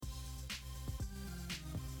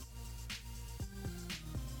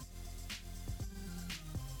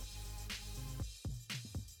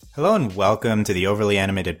Hello and welcome to the Overly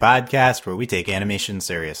Animated Podcast, where we take animation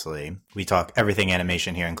seriously. We talk everything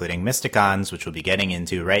animation here, including Mysticons, which we'll be getting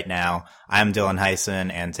into right now. I'm Dylan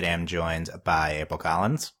Heisen, and today I'm joined by April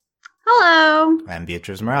Collins. Hello. I'm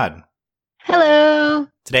Beatrice Murad. Hello.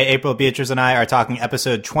 Today, April, Beatrice, and I are talking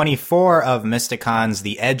episode 24 of Mysticons,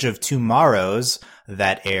 The Edge of Tomorrows,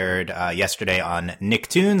 that aired yesterday on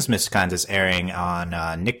Nicktoons. Mysticons is airing on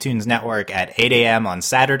Nicktoons Network at 8 a.m. on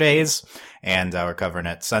Saturdays. And we're covering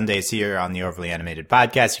it Sundays here on the Overly Animated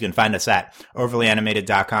Podcast. You can find us at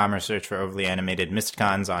overlyanimated.com or search for Overly Animated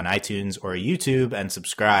Mysticons on iTunes or YouTube and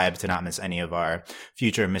subscribe to not miss any of our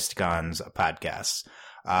future Mysticons podcasts.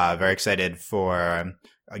 Very excited for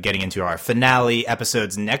getting into our finale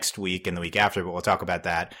episodes next week and the week after, but we'll talk about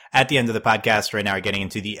that at the end of the podcast. Right now, we're getting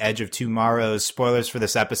into The Edge of Tomorrow's spoilers for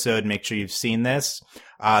this episode. Make sure you've seen this.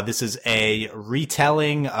 This is a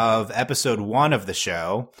retelling of episode 1 of the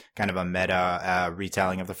show, kind of a meta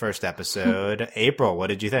retelling of the first episode. April, what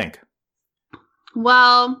did you think?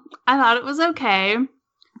 Well, I thought it was okay.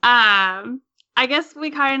 I guess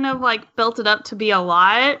we kind of built it up to be a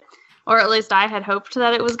lot, or at least I had hoped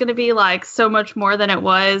that it was going to be so much more than it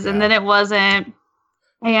was, and then it wasn't.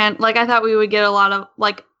 And I thought we would get a lot of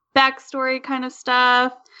backstory kind of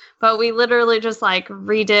stuff, but we literally just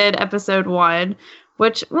redid episode 1.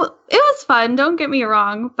 Which, well, it was fun, don't get me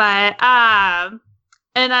wrong, but, and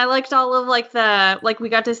I liked all of, we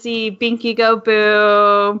got to see Binky go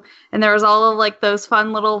boom, and there was all of, those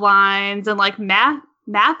fun little lines, and,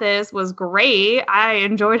 Mathis was great. I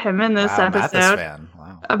enjoyed him in this episode. Mathis fan,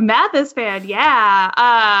 wow. A Mathis fan,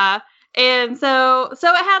 yeah. And so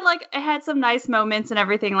it had some nice moments and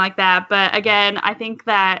everything like that, but again, I think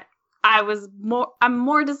that I'm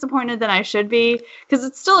more disappointed than I should be, because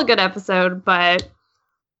it's still a good episode, but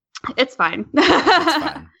it's fine. It's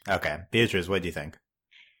fine. Okay. Beatrice, what do you think?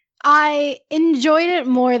 I enjoyed it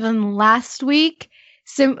more than last week.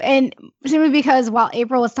 Simply because while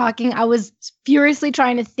April was talking, I was furiously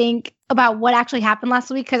trying to think about what actually happened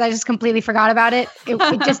last week, because I just completely forgot about it. It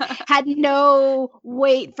just had no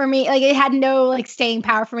weight for me. It had no staying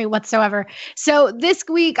power for me whatsoever. So this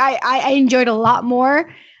week I enjoyed a lot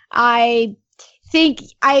more. I think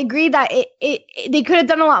I agree that they could have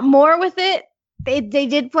done a lot more with it. They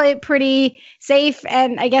did play it pretty safe,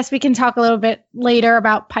 and I guess we can talk a little bit later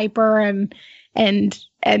about Piper and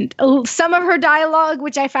some of her dialogue,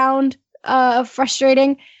 which I found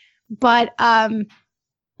frustrating. But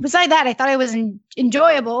beside that, I thought it was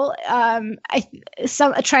enjoyable.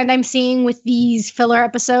 A trend I'm seeing with these filler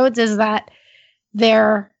episodes is that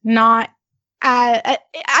they're not. I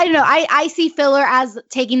don't know. I see filler as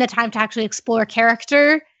taking the time to actually explore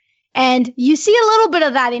character, and you see a little bit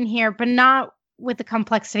of that in here, but not with the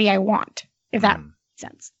complexity I want, if that makes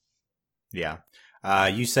sense. Yeah.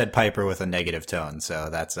 You said Piper with a negative tone, so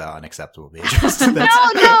that's unacceptable, Beatrice. No,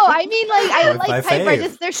 I mean, I like Piper.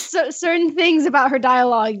 Fave. There's certain things about her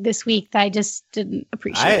dialogue this week that I just didn't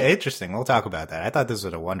appreciate. Interesting. We'll talk about that. I thought this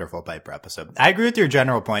was a wonderful Piper episode. I agree with your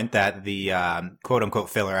general point that the quote-unquote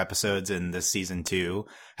filler episodes in this season 2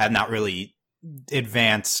 have not really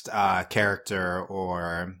advanced character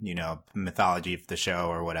or, mythology of the show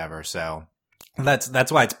or whatever, so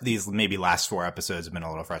that's why these maybe last 4 episodes have been a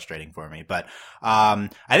little frustrating for me. But I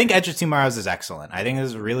think Edge of Tomorrows is excellent. I think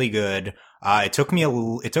this is really good. It took me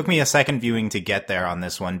a second viewing to get there on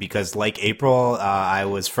this one, because like April, I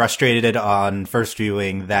was frustrated on first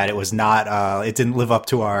viewing that it was not, it didn't live up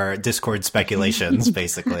to our Discord speculations,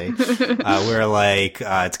 basically. We're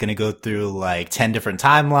it's going to go through 10 different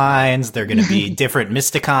timelines. They're going to be different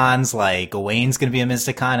Mysticons, Wayne's going to be a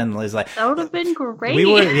Mysticon, and Liz that would have been great. We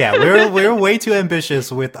were way too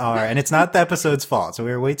ambitious with and it's not the episode's fault. So we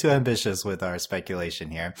were way too ambitious with our speculation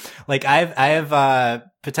here. I have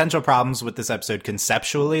potential problems with this episode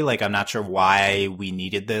conceptually. I'm not sure why we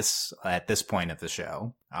needed this at this point of the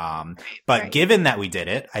show. But given that we did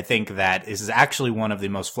it, I think that this is actually one of the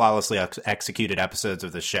most flawlessly executed episodes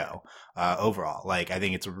of the show, overall. I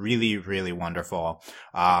think it's really, really wonderful.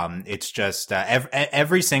 It's just,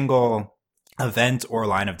 every single event or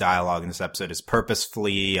line of dialogue in this episode is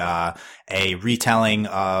purposefully a retelling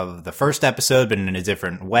of the first episode, but in a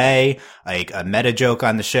different way, a meta joke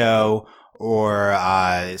on the show, or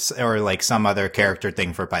some other character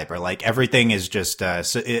thing for Piper. Everything is just,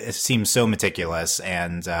 it seems so meticulous.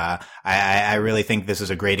 And, I really think this is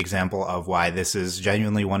a great example of why this is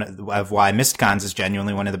genuinely why Mysticons is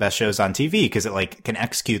genuinely one of the best shows on TV, because it can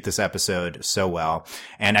execute this episode so well.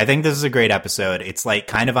 And I think this is a great episode. It's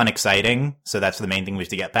kind of unexciting. So that's the main thing we have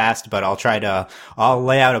to get past, but I'll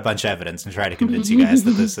lay out a bunch of evidence and try to convince you guys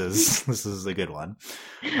that this is a good one.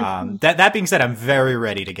 That being said, I'm very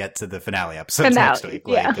ready to get to the finale finale episodes Finale, next week.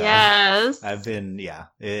 yeah. Yes. I've been,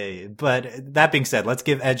 but that being said, let's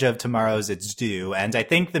give Edge of Tomorrow's its due. And I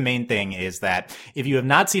think the main thing is that if you have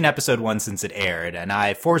not seen episode 1 since it aired, and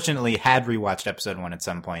I fortunately had rewatched episode 1 at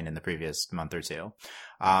some point in the previous month or two,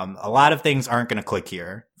 a lot of things aren't going to click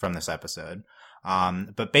here from this episode.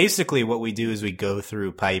 But basically what we do is we go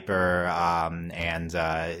through Piper, and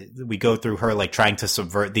we go through her, like, trying to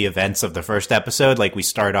subvert the events of the first episode. Like, we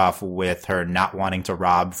start off with her not wanting to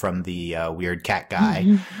rob from the, weird cat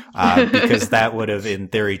guy, because that would have, in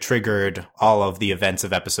theory, triggered all of the events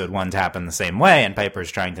of episode 1 to happen the same way, and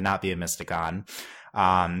Piper's trying to not be a Mysticon.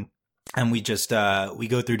 And we just, we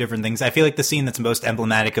go through different things. I feel like the scene that's most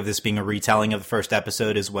emblematic of this being a retelling of the first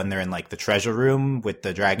episode is when they're in, like, the treasure room with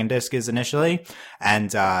the dragon disc is initially. And,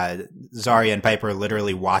 Zarya and Piper are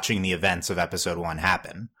literally watching the events of episode 1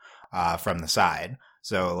 happen, from the side.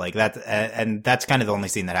 So, like, that, and that's kind of the only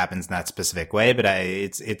scene that happens in that specific way. But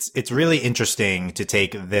it's really interesting to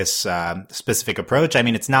take this, specific approach. I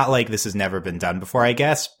mean, it's not like this has never been done before, I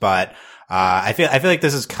guess, but, I feel like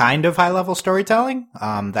this is kind of high level storytelling,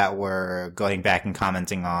 that we're going back and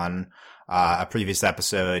commenting on, a previous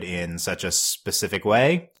episode in such a specific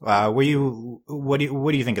way. What do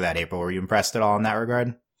you think of that, April? Were you impressed at all in that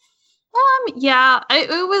regard? Yeah, it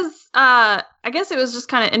was, I guess it was just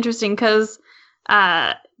kind of interesting because,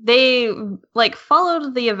 they, like,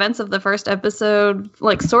 followed the events of the first episode,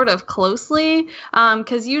 like, sort of closely,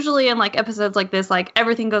 because usually in, like, episodes like this, like,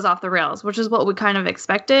 everything goes off the rails, which is what we kind of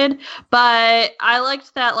expected, but I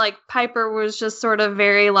liked that, like, Piper was just sort of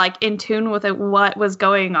very, like, in tune with what was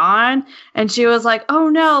going on, and she was like, oh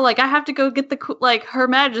no, like, I have to go get Her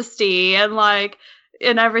Majesty, and, like,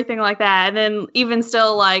 and everything like that. And then even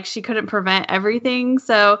still, like, she couldn't prevent everything.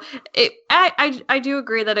 So I do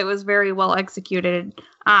agree that it was very well executed.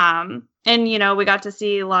 And, you know, we got to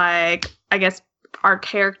see, like, I guess our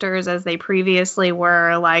characters as they previously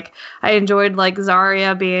were. Like, I enjoyed, like,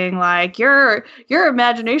 Zarya being like, your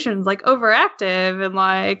imagination's, like, overactive and,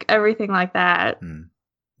 like, everything like that.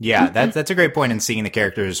 Yeah, that's a great point in seeing the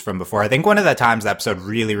characters from before. I think one of the times the episode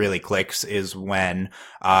really, really clicks is when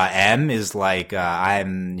M is like,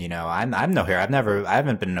 I'm no hero. I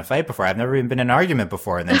haven't been in a fight before. I've never even been in an argument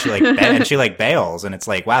before. And then she like bails, and it's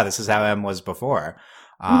like, wow, this is how M was before.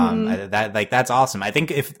 That's awesome. I think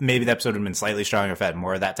if maybe the episode would have been slightly stronger if it had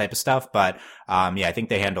more of that type of stuff, but yeah, I think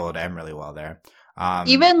they handled M really well there.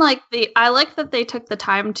 Even like I like that they took the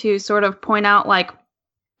time to sort of point out, like,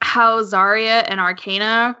 how Zarya and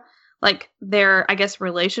Arcana, like, their, I guess,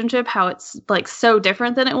 relationship, how it's, like, so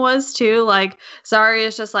different than it was too. Like, Zarya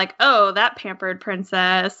is just like, oh, that pampered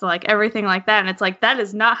princess, like, everything like that, and it's like, that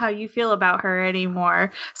is not how you feel about her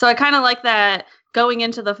anymore. So I kind of like that going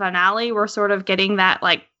into the finale, we're sort of getting that,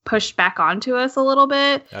 like, pushed back onto us a little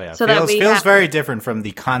bit. Oh, yeah. So feels very different from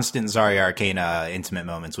the constant Zarya Arcana intimate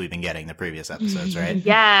moments we've been getting in the previous episodes, right?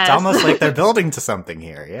 Yes. It's almost like they're building to something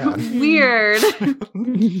here. Yeah. Weird.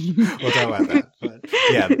 We'll talk about that. But,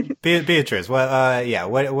 yeah. Beatrice, what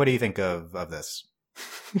do you think of this?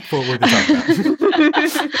 What we've been talking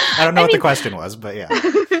about. I don't know what the question was, but yeah.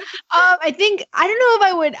 I don't know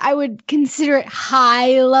if I would consider it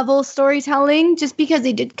high level storytelling, just because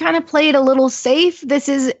they did kind of play it a little safe. This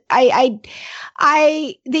is it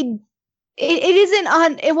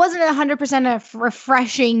wasn't 100% a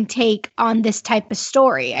refreshing take on this type of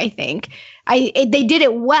story. I think they did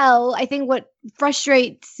it well. I think what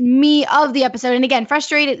frustrates me of the episode, and again,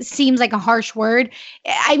 frustrated seems like a harsh word.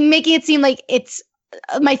 I'm making it seem like it's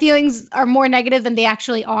my feelings are more negative than they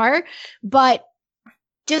actually are, but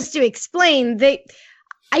just to explain,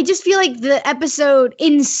 I just feel like the episode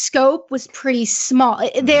in scope was pretty small.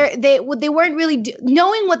 They weren't really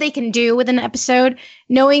knowing what they can do with an episode,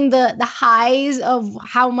 knowing the highs of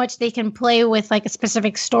how much they can play with, like, a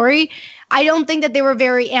specific story. I don't think that they were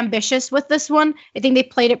very ambitious with this one. I think they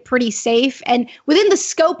played it pretty safe, and within the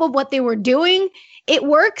scope of what they were doing, it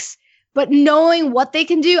works. But knowing what they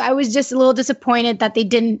can do, I was just a little disappointed that they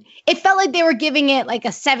didn't. It felt like they were giving it like a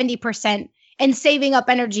 70%. And saving up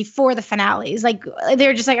energy for the finales. Like,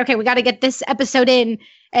 they're just like, okay, we got to get this episode in,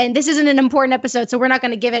 and this isn't an important episode, so we're not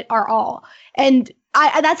going to give it our all. And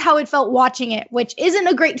that's how it felt watching it, which isn't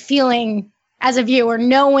a great feeling as a viewer,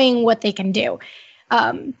 knowing what they can do.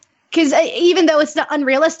 Because even though it's not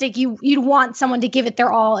unrealistic, you'd want someone to give it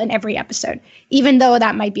their all in every episode, even though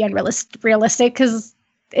that might be unrealistic because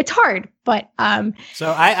it's hard. But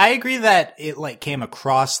so I agree that it, like, came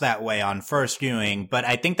across that way on first viewing, but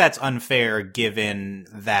I think that's unfair given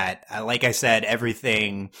that, like I said,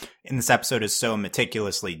 everything in this episode is so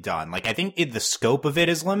meticulously done. Like, I think the scope of it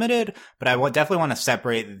is limited, but I definitely want to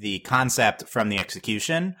separate the concept from the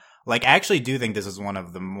execution. Like, I actually do think this is one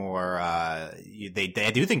of the more, I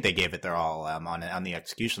do think they gave it their all, on the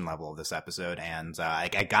execution level of this episode. And, I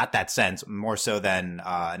got that sense more so than,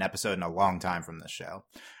 an episode in a long time from this show.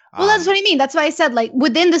 Well, that's what I mean. That's why I said, like,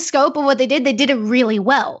 within the scope of what they did it really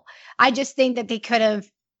well. I just think that they could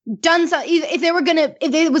have done so. If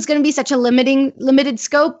it was gonna be such a limited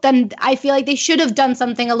scope, then I feel like they should have done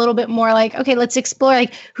something a little bit more like, okay, let's explore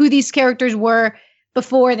like who these characters were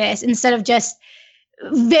before this, instead of just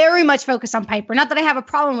very much focused on Piper. Not that I have a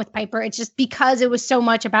problem with Piper. It's just because it was so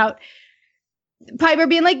much about Piper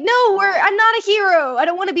being like, no, I'm not a hero. I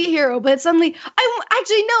don't want to be a hero. But suddenly,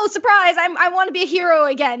 no, surprise, I want to be a hero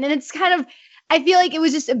again. And it's kind of, I feel like it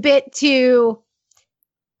was just a bit too,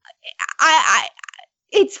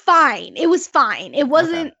 it's fine. It was fine. It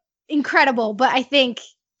wasn't incredible, but I think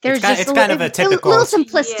there's it's kind of a typical, little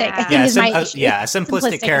simplistic. I think is my issue. Yeah, a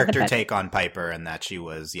simplistic character take on Piper, and that she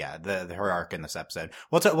was her arc in this episode.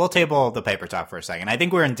 We'll table the Piper talk for a second. I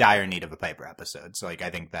think we're in dire need of a Piper episode. So like I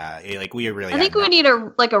think that like we really. I think we need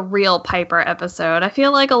a real Piper episode. I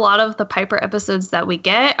feel like a lot of the Piper episodes that we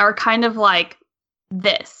get are kind of like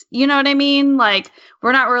this. You know what I mean? Like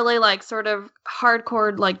we're not really like sort of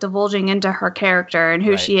hardcore like divulging into her character and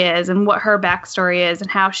who she is and what her backstory is and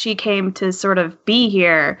how she came to sort of be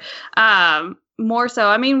here. More so,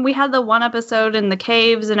 I mean, we had the one episode in the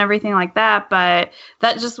caves and everything like that, but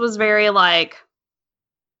that just was very like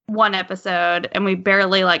one episode and we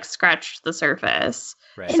barely like scratched the surface.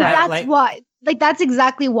 Right. And that's why, like, that's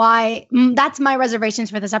exactly why, that's my reservations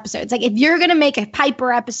for this episode. It's like, if you're going to make a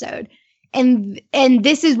Piper episode, and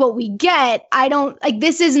this is what we get, I don't like,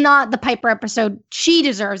 this is not the Piper episode she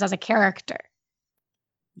deserves as a character.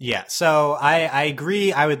 Yeah, so I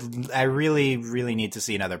agree. I really, really need to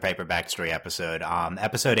see another Piper backstory episode.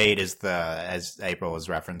 Episode 8 is as April was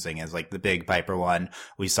referencing, is like the big Piper one.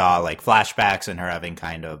 We saw like flashbacks and her having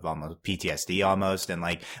kind of almost PTSD almost. And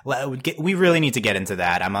like, we really need to get into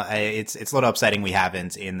that. It's a little upsetting we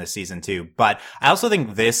haven't in the season 2, but I also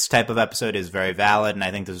think this type of episode is very valid. And I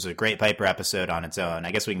think this is a great Piper episode on its own.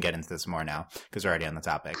 I guess we can get into this more now because we're already on the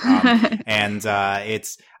topic.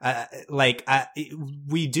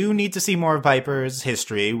 We do need to see more of Piper's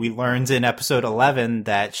history. We learned in episode 11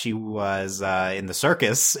 that she was in the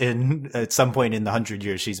circus at some point in the 100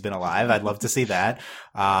 years she's been alive. I'd love to see that.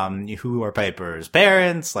 Who are Piper's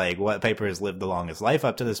parents? Like, what Piper has lived the longest life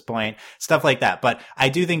up to this point? Stuff like that. But I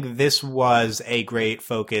do think this was a great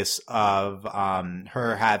focus of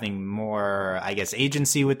her having more, I guess,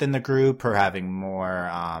 agency within the group, her having more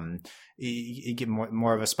you get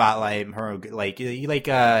more of a spotlight. Her like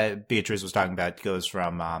Beatrice was talking about, goes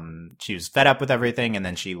from she was fed up with everything, and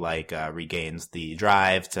then she regains the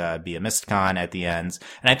drive to be a Mystcon at the end.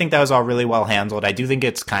 And I think that was all really well handled. I do think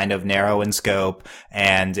it's kind of narrow in scope,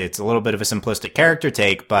 and it's a little bit of a simplistic character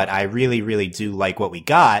take, but I really, really do like what we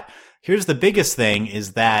got. Here's the biggest thing,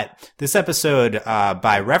 is that this episode,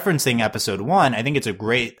 by referencing episode 1, I think it's a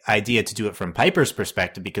great idea to do it from Piper's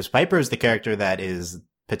perspective, because Piper is the character that is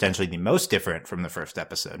potentially the most different from the first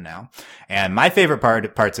episode now. And my favorite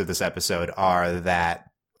parts of this episode are that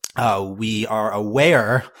we are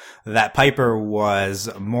aware that Piper was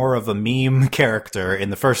more of a meme character in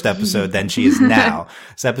the first episode than she is now.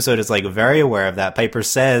 This episode is very aware of that. Piper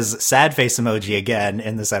says sad face emoji again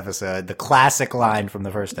in this episode, the classic line from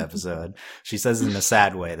the first episode. She says it in a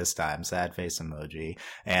sad way this time, sad face emoji.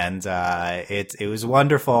 And it was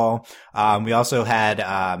wonderful. We also had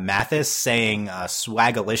Mathis saying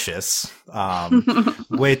swagalicious,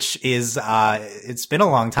 which is it's been a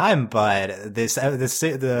long time, but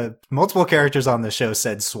the multiple characters on the show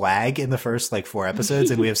said swag in the first 4 episodes,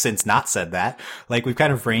 and we have since not said that. We've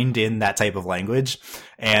kind of reined in that type of language,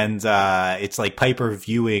 and it's like Piper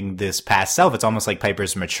viewing this past self. It's almost like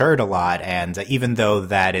Piper's matured a lot, and even though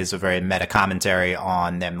that is a very meta commentary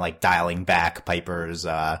on them dialing back Piper's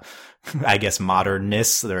I guess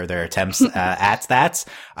modernness or their attempts at that.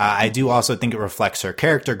 I do also think it reflects her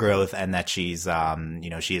character growth, and that she's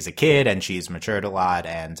she is a kid and she's matured a lot,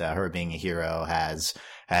 and her being a hero has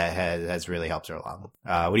really helped her along.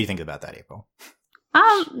 What do you think about that, April?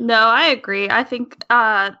 No, I agree. I think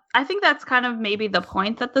that's kind of maybe the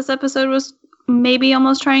point that this episode was maybe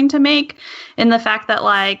almost trying to make, in the fact that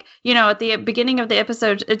at the beginning of the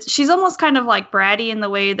episode, she's almost kind of bratty in the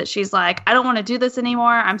way that she's like, I don't want to do this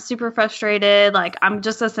anymore. I'm super frustrated. I'm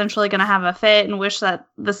just essentially going to have a fit and wish that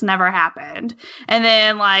this never happened. And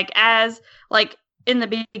then as in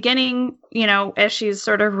the beginning, as she's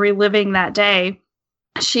sort of reliving that day,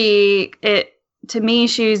 to me,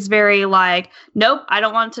 she's very nope, I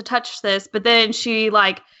don't want to touch this. But then she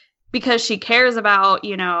because she cares about,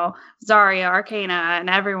 Zarya, Arcana, and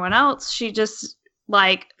everyone else, she just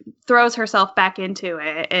like throws herself back into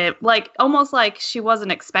it, like almost like she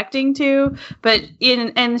wasn't expecting to, but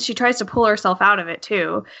and she tries to pull herself out of it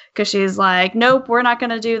too, because she's like, nope, we're not going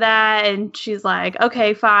to do that, and she's like,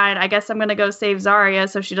 okay, fine, I guess I'm going to go save Zarya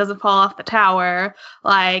so she doesn't fall off the tower,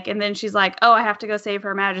 like, and then she's like, oh, I have to go save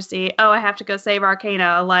Her Majesty, oh, I have to go save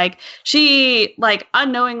Arcana, like she like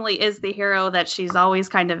unknowingly is the hero that she's always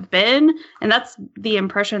kind of been, and that's the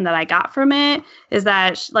impression that I got from it, is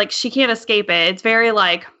that like she can't escape it. It's very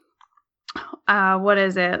like what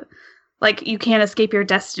is it, like you can't escape your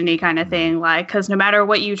destiny kind of thing, like, because no matter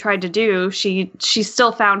what you tried to do, she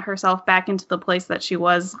still found herself back into the place that she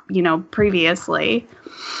was, you know, previously.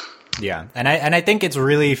 Yeah, and I think it's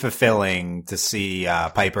really fulfilling to see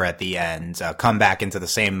Piper at the end come back into the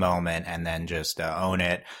same moment and then just own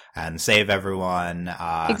it and save everyone.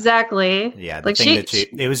 Exactly. Yeah, like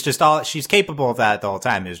it was just all she's capable of that the whole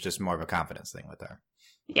time. It was just more of a confidence thing with her.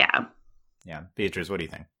 Yeah. Yeah, Beatrice, what do you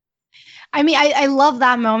think? I mean, I love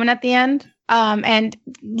that moment at the end. And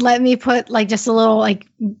let me put like just a little like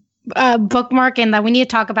bookmark in that we need to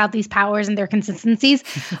talk about these powers and their consistencies,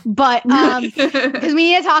 but because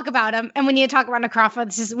we need to talk about them, and we need to talk about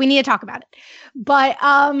Necrophos. We need to talk about it. But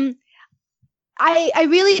I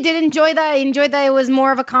really did enjoy that. I enjoyed that it was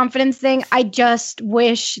more of a confidence thing. I just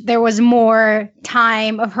wish there was more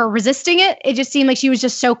time of her resisting it. It just seemed like she was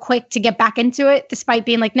just so quick to get back into it, despite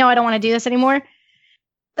being like, no, I don't want to do this anymore.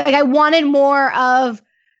 Like I wanted more of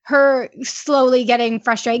her slowly getting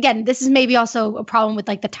frustrated. Again, this is maybe also a problem with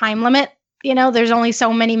like the time limit. You know, there's only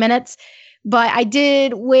so many minutes. But I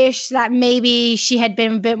did wish that maybe she had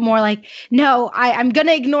been a bit more like, no, I'm going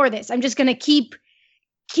to ignore this. I'm just going to keep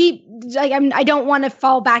like, I don't want to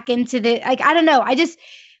fall back into the, like, I don't know. I just,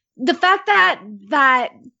 the fact that I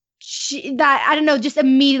don't know, just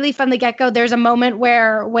immediately from the get-go, there's a moment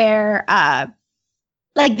where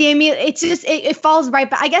like it falls right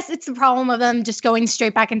back. I guess it's the problem of them just going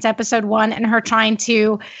straight back into episode 1 and her trying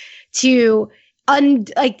to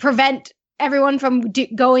prevent everyone from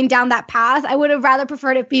going down that path. I would have rather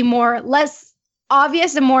preferred it be less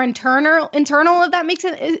obvious and more internal,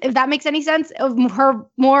 if that makes any sense, of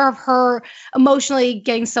more of her emotionally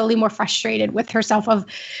getting slowly more frustrated with herself of,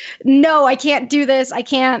 no, I can't do this. I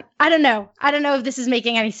don't know if this is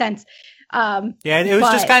making any sense. Yeah, it was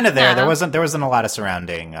just kind of there. Yeah. There wasn't a lot of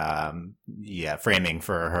surrounding, framing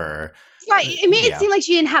for her. Right. It made it seem like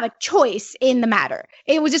she didn't have a choice in the matter.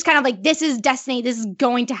 It was just kind of like, this is destiny. This is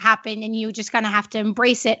going to happen, and you just kind of have to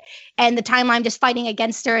embrace it. And the timeline just fighting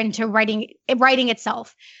against her into writing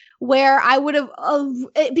itself. Where I would have,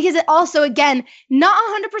 because it also, again, not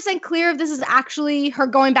 100% clear if this is actually her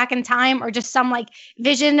going back in time or just some like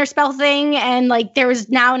vision or spell thing. And like there was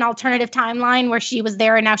now an alternative timeline where she was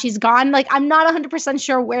there and now she's gone. Like I'm not 100%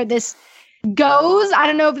 sure where this goes. I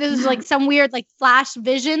don't know if this was like some weird like flash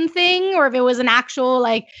vision thing, or if it was an actual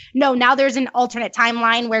like, no, now there's an alternate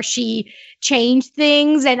timeline where she changed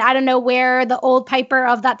things. And I don't know where the old Piper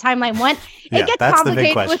of that timeline went. It gets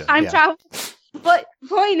complicated with time travel. But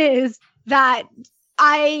point is that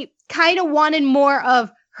I kind of wanted more of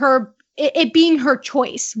her, it being her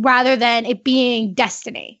choice rather than it being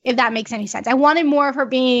destiny, if that makes any sense. I wanted more of her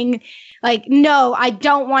being like, no, I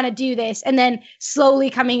don't want to do this. And then slowly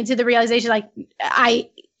coming into the realization, like, I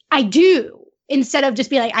do, instead of just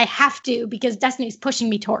being like, I have to, because destiny's pushing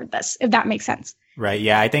me toward this, if that makes sense. Right.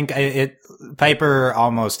 Yeah. I think Piper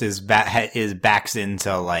almost backs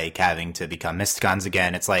into like having to become Mysticons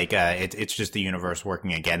again. It's like, it's just the universe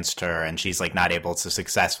working against her, and she's like not able to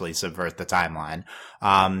successfully subvert the timeline.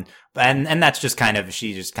 And that's just kind of,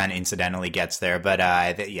 she just kind of incidentally gets there. But,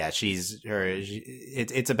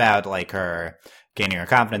 it's about like her gaining her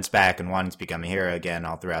confidence back and wanting to become a hero again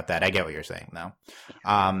all throughout that. I get what you're saying though.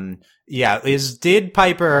 Did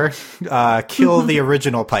Piper kill the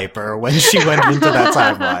original Piper when she went into that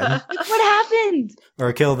timeline? What happened?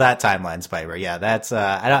 Or kill that timeline's Piper? Yeah, that's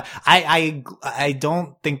I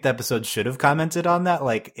don't think the episode should have commented on that.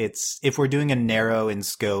 Like, it's, if we're doing a narrow in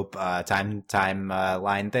scope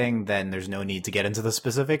timeline thing, then there's no need to get into the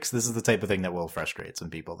specifics. This is the type of thing that will frustrate some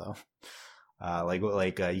people though.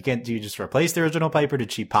 You can't, do you just replace the original Piper?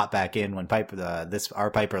 Did she pop back in when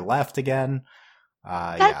our Piper left again?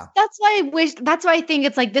 That's why I think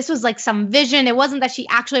it's like, this was like some vision. It wasn't that she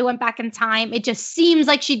actually went back in time. It just seems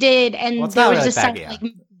like she did. And there was just something like,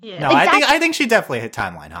 no, exactly. I think she definitely hit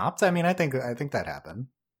timeline hopped. I mean, I think that happened.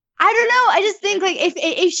 I don't know. I just think like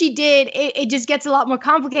if she did, it just gets a lot more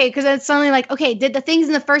complicated because it's suddenly like, okay, did the things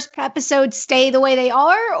in the first episode stay the way they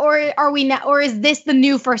are, or are we now, or is this the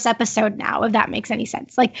new first episode now? If that makes any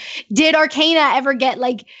sense. Like, did Arcana ever get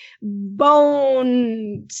like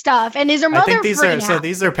bone stuff? And is her mother? I think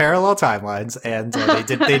these are parallel timelines, and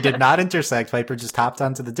they did not intersect. Piper just hopped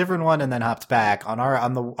onto the different one and then hopped back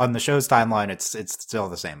on the show's timeline. It's still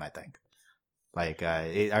the same, I think. Like,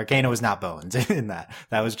 Arcana was not boned in that.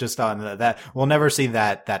 That was just on that. We'll never see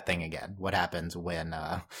that thing again. What happens when,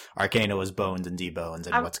 Arcana was boned and deboned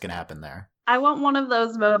and what's gonna happen there. I want one of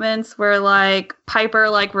those moments where, like, Piper,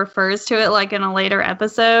 like, refers to it, like, in a later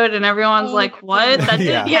episode and everyone's like, what? That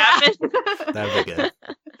didn't happen. That'd be good.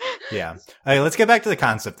 Yeah. Okay, let's get back to the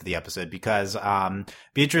concept of the episode because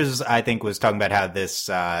Beatrice, I think, was talking about how this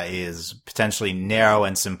is potentially narrow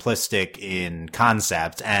and simplistic in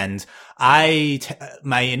concept. And my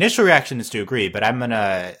initial reaction is to agree, but I'm going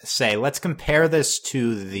to say let's compare this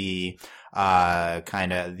to the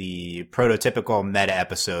kind of the prototypical meta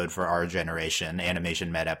episode for our generation, animation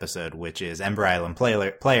meta episode, which is Ember Island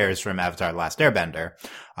players from Avatar: The Last Airbender.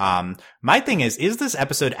 My thing is this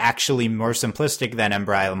episode actually more simplistic than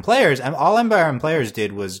Ember Island players? And all Ember Island players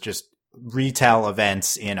did was just retell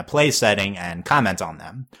events in a play setting and comment on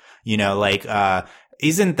them. You know, like,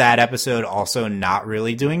 isn't that episode also not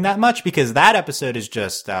really doing that much? Because that episode is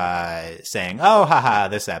just saying, "Oh, haha,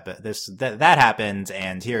 that happened,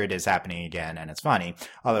 and here it is happening again, and it's funny."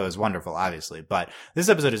 Although it was wonderful, obviously. But this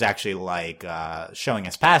episode is actually like showing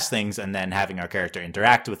us past things and then having our character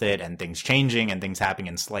interact with it, and things changing and things happening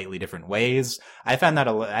in slightly different ways. I found that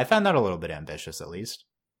a little bit ambitious, at least.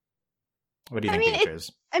 What do you think, Beatrice?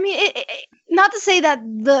 Not to say that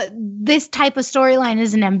this type of storyline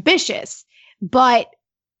isn't ambitious. But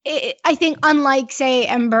I think unlike, say,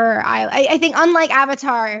 Ember Island, I think unlike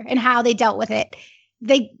Avatar and how they dealt with it,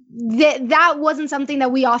 that wasn't something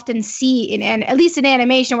that we often see at least in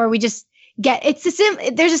animation where we just get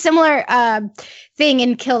there's a similar thing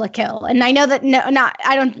in Kill la Kill, and I know that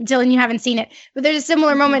Dylan, you haven't seen it, but there's a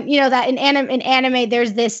similar moment, you know, that in anime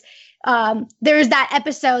there's this there's that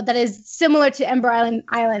episode that is similar to Ember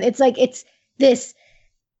Island. It's like it's this,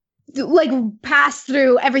 like, pass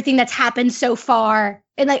through everything that's happened so far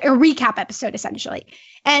in like a recap episode essentially.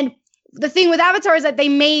 And the thing with Avatar is that they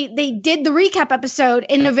did the recap episode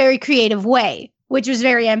in a very creative way, which was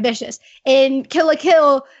very ambitious. In Kill la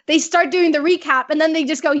Kill, they start doing the recap and then they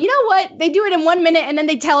just go, you know what? They do it in 1 minute and then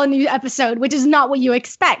they tell a new episode, which is not what you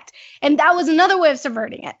expect. And that was another way of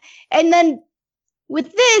subverting it. And then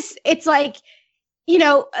with this, it's like, you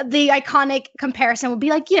know, the iconic comparison would be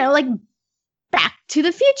like, you know, like Back to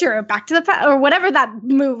the Future or Back to the Past or whatever that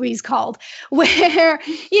movie's called, where,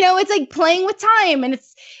 you know, it's like playing with time. And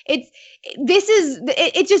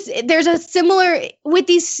there's a similar with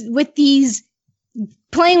these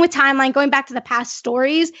playing with timeline, going back to the past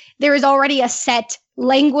stories, there is already a set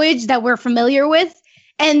language that we're familiar with.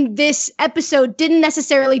 And this episode didn't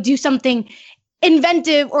necessarily do something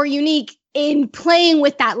inventive or unique in playing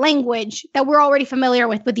with that language that we're already familiar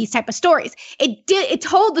with these type of stories. It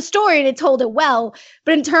told the story and it told it well,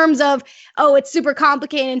 but in terms of, oh, it's super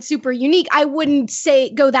complicated and super unique, I wouldn't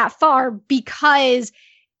say go that far because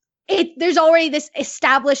there's already this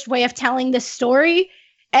established way of telling this story.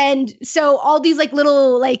 And so all these like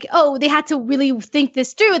little like, oh, they had to really think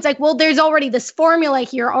this through. It's like, well, there's already this formula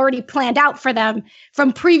here already planned out for them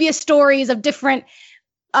from previous stories of different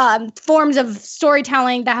forms of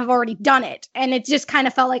storytelling that have already done it. And it just kind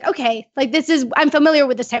of felt like, okay, like I'm familiar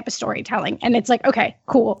with this type of storytelling. And it's like, okay,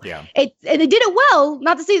 cool. Yeah. And they did it well,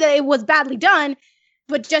 not to say that it was badly done,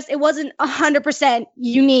 but just it wasn't 100%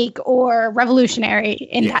 unique or revolutionary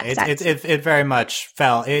in that sense. It very much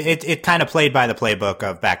fell. It kind of played by the playbook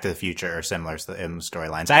of Back to the Future or similar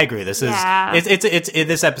storylines. I agree. This is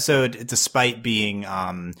this episode, despite being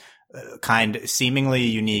seemingly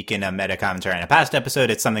unique in a meta commentary in a past episode,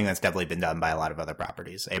 it's something that's definitely been done by a lot of other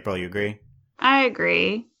properties. April, you agree? I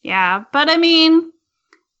agree. Yeah. But I mean,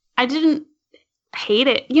 I didn't hate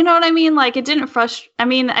it. You know what I mean? Like, it didn't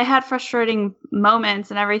I had frustrating moments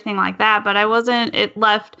and everything like that, but it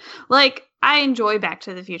left, like, I enjoy Back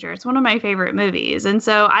to the Future. It's one of my favorite movies. And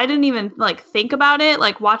so I didn't even, like, think about it,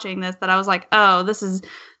 like, watching this, that I was like, oh, this is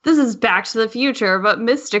Back to the Future, but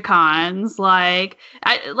Mysticons. Like,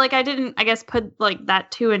 I didn't, I guess, put, like,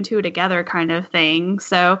 that 2 and 2 together kind of thing.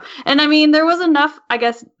 So, and I mean, there was enough, I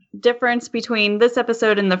guess, difference between this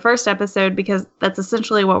episode and the first episode, because that's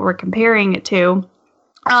essentially what we're comparing it to.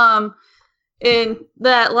 In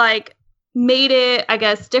that, like, made it, I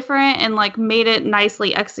guess, different and, like, made it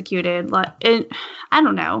nicely executed. Like, I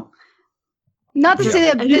don't know. Not to say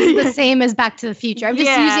that this is the same as Back to the Future. I'm just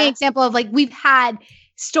using an example of like we've had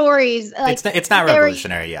stories. Like, it's not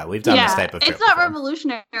revolutionary. Yeah, we've done this type of. It's not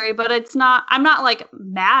revolutionary, but it's not. I'm not like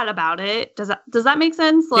mad about it. Does that make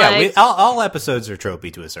sense? Like, all episodes are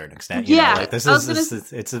tropey to a certain extent. You know, like this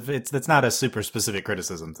is it's not a super specific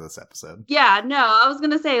criticism to this episode. Yeah, no, I was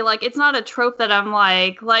gonna say like it's not a trope that I'm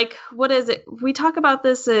like what is it? We talk about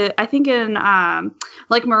this. I think in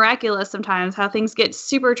like Miraculous sometimes how things get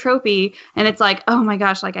super tropey and it's like oh my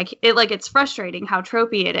gosh it's frustrating how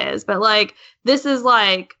tropey it is, but like this is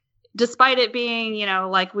like. Despite it being, you know,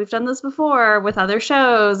 like we've done this before with other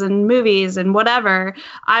shows and movies and whatever,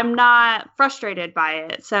 I'm not frustrated by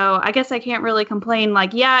it. So I guess I can't really complain.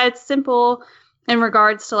 Like, yeah, it's simple in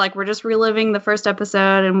regards to like we're just reliving the first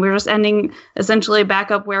episode and we're just ending essentially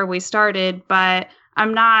back up where we started. But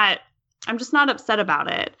I'm just not upset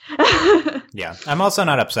about it. Yeah, I'm also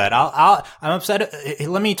not upset. I'm upset.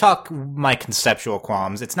 Let me talk my conceptual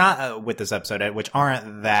qualms. It's not with this episode, which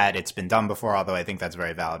aren't that it's been done before, although I think that's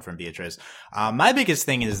very valid from Beatrice. My biggest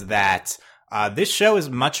thing is that this show is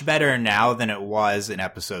much better now than it was in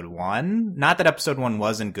episode 1. Not that episode 1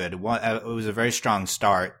 wasn't good. It was a very strong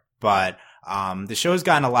start, but the show has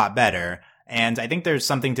gotten a lot better. And I think there's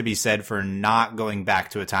something to be said for not going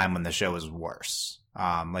back to a time when the show was worse.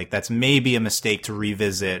 Like that's maybe a mistake to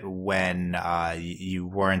revisit when you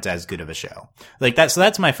weren't as good of a show. Like that. So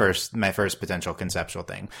that's my first potential conceptual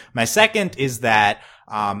thing. My second is that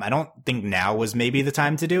I don't think now was maybe the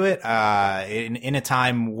time to do it. In a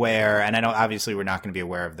time where, and I know obviously we're not going to be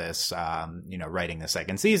aware of this, writing the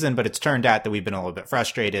second season, but it's turned out that we've been a little bit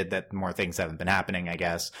frustrated that more things haven't been happening, I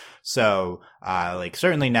guess. So,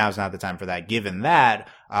 certainly now's not the time for that. Given that,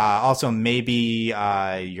 also maybe,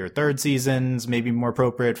 your third season's maybe more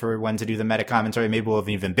appropriate for when to do the meta commentary. Maybe we'll have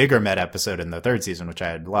an even bigger meta episode in the third season, which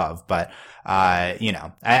I'd love. But, I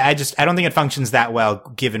don't think it functions that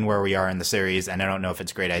well given where we are in the series. And I don't know if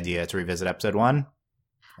it's a great idea to revisit episode 1.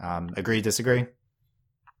 Agree, disagree?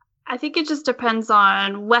 I think it just depends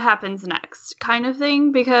on what happens next kind of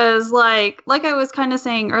thing, because like I was kind of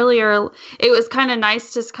saying earlier, it was kind of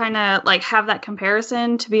nice to kind of like have that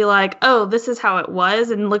comparison to be like, oh, this is how it was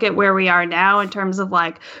and look at where we are now in terms of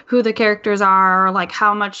like who the characters are, like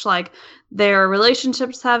how much like their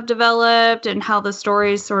relationships have developed and how the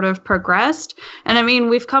stories sort of progressed. And I mean,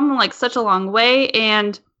 we've come like such a long way,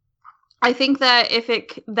 and I think that if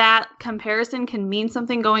that comparison can mean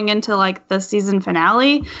something going into like the season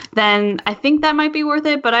finale, then I think that might be worth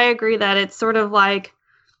it. But I agree that it's sort of like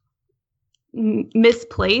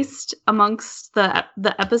misplaced amongst the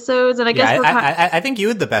episodes. And I guess I think you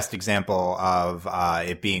had the best example of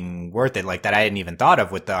it being worth it, like that I hadn't even thought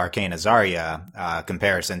of with the Arcane Azaria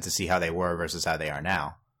comparison to see how they were versus how they are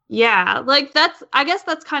now. Yeah, like I guess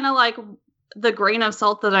that's kind of like the grain of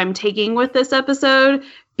salt that I'm taking with this episode,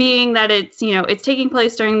 being that it's, it's taking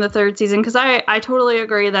place during the third season. Because I totally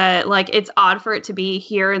agree that like it's odd for it to be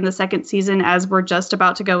here in the second season as we're just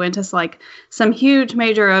about to go into like some huge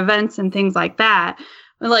major events and things like that.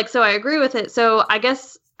 Like, so I agree with it. So I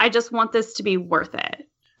guess I just want this to be worth it.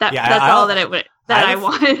 That's all that it would. I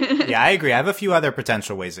want. Yeah, I agree. I have a few other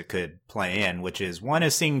potential ways it could play in, which is one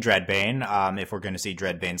is seeing Dreadbane. If we're going to see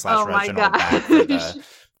Dreadbane / Reginald back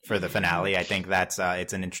for the finale, I think that's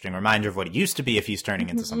it's an interesting reminder of what it used to be if he's turning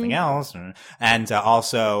into something else. And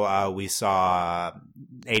also we saw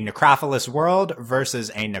a Necropolis world versus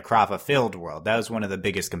a Necropa-filled world. That was one of the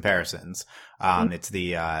biggest comparisons. It's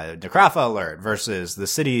the Necropa alert versus the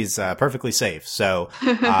city's perfectly safe. So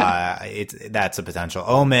that's a potential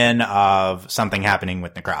omen of something happening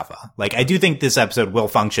with Necropa. Like, I do think this episode will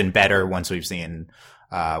function better once we've seen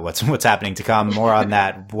what's happening to come. More on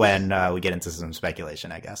that when we get into some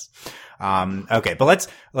speculation, I guess. Okay, but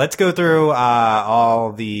let's go through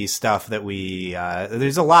all the stuff that we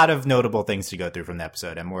there's a lot of notable things to go through from the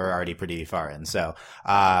episode, and we're already pretty far in. So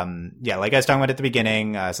like I was talking about at the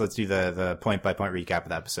beginning, so let's do the point by point recap of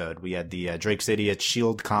the episode. We had the Drake City at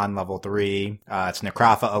Shield Con level 3. It's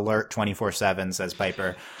Necropa alert 24/7, says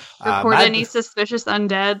Piper. Report any suspicious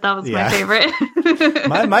undead. That was my favorite.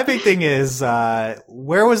 my big thing is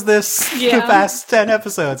where was this the past 10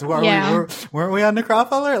 episodes? Weren't we on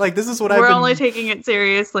Necropa alert? Like, this is what we're only taking it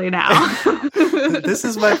seriously now. This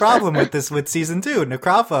is my problem with season 2.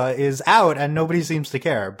 Necropa is out and nobody seems to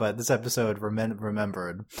care, but this episode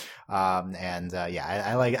remembered. I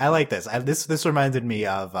like this. This reminded me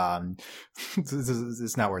of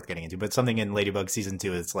it's not worth getting into, but something in Ladybug season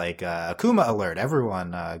 2. It's like Akuma alert.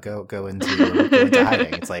 Everyone go into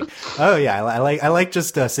hiding. It's like, oh yeah, I like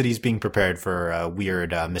just cities being prepared for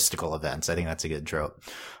weird mystical events. I think that's a good trope.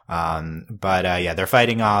 But they're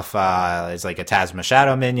fighting off, it's like a Tasma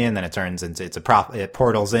shadow minion, then it turns into, it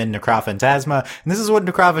portals in Necrofa and Tasma. And this is what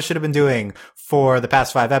Necrofa should have been doing for the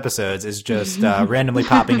past 5 episodes, is just, randomly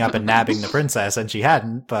popping up and nabbing the princess, and she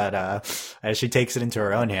hadn't, but, as she takes it into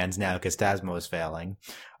her own hands now, because Tasma was failing.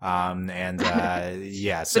 So but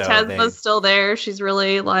Tasma's still there. She's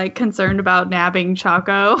really like concerned about nabbing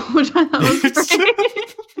Chaco, which I thought was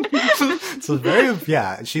great. So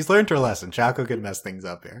she's learned her lesson. Chaco can mess things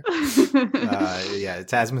up here.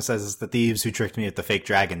 Tasma says it's the thieves who tricked me with the fake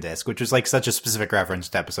dragon disc, which was like such a specific reference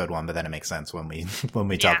to episode 1, but then it makes sense when we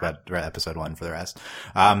talk about episode 1 for the rest.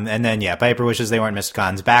 And then Piper wishes they weren't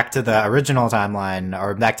Mysticons. Back to the original timeline,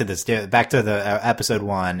 or back to the episode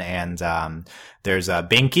 1, and there's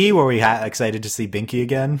Binky, where we excited to see Binky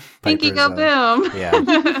again. Binky go boom. Yeah.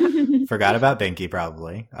 Forgot about Binky,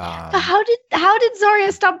 probably. How did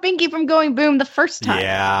Zarya stop Binky from going boom the first time?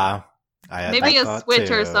 Yeah. Maybe a switch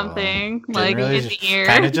or something, like really in the ear.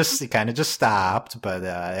 Kind of just stopped, but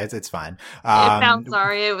it's fine. It found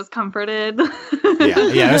Zarya. It was comforted.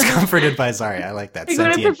 it was comforted by Zarya. I like that. I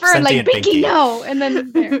would have preferred like Binky, no, and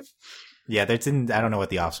then there. Yeah, I don't know what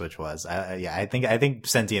the off switch was. I think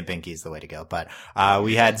Sentient Binky is the way to go. But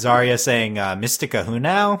we had Zarya saying Mystica who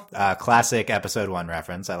now? Classic episode 1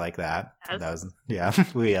 reference. I like that. Yes. That was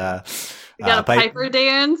we got a Piper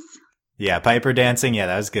dance. Yeah, Piper dancing. Yeah,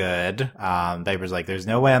 that was good. Piper's like, there's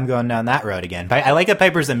no way I'm going down that road again. I like that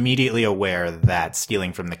Piper's immediately aware that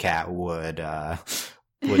stealing from the cat would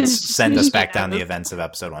send us back down the events of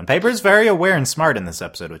episode 1. Piper's very aware and smart in this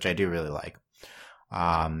episode, which I do really like.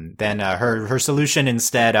 Then her solution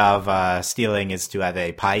instead of stealing is to have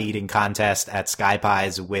a pie eating contest at Sky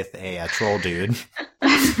Pies with a troll dude.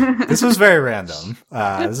 This was very random.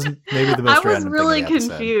 This is maybe the most random thing. I was really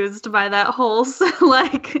confused by that whole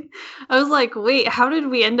I was like, wait, how did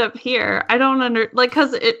we end up here? I don't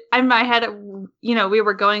because in my head, we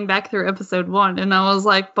were going back through episode 1, and I was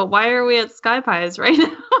like, but why are we at Sky Pies right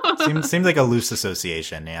now? Seems like a loose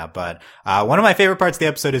association, yeah. But one of my favorite parts of the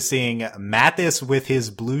episode is seeing Mathis with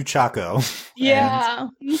his blue Chaco. Yeah.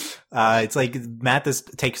 And, it's like Mathis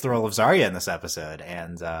takes the role of Zarya in this episode,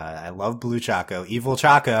 and I love blue Chaco. Evil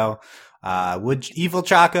Chaco. Would evil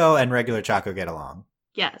Chaco and regular Chaco get along?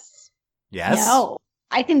 Yes. Yes? No.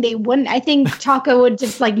 I think they wouldn't. I think Chaco would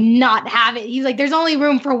just not have it. He's like, there's only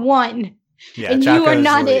room for one. Yeah, and you are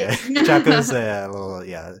not it. Chaco's a little,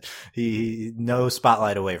 he no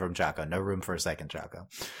spotlight away from Chaco, no room for a second Chaco.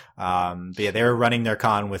 But they were running their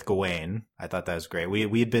con with Gawain. I thought that was great.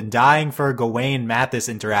 We'd been dying for a Gawain Mathis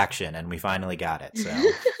interaction, and we finally got it. So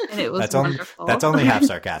and it was wonderful. That's only half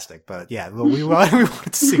sarcastic, but yeah, we wanted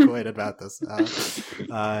to see Gawain about this. And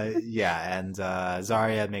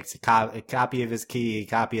Zarya makes a copy of his key,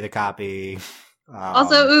 copy of the copy.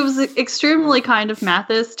 Also, it was extremely kind of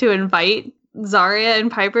Mathis to invite Zarya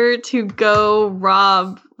and Piper to go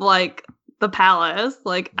rob, the palace.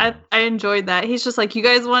 I enjoyed that. He's just like, you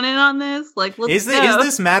guys want in on this? Let's go. Is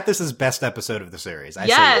this Mathis's best episode of the series?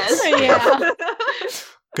 Yes. Yeah.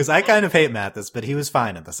 Because I kind of hate Mathis, but he was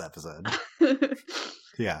fine in this episode.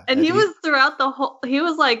 Yeah. And he was throughout he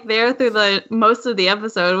was there through the most of the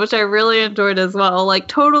episode, which I really enjoyed as well.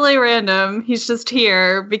 Totally random. He's just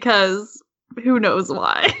here because who knows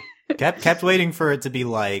why. kept waiting for it to be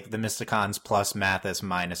like the Mysticons plus Mathis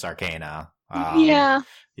minus Arcana. Yeah.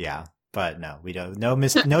 But no, we don't. No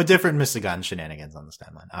different Mysticon shenanigans on this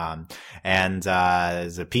timeline. And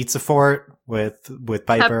there's a pizza fort with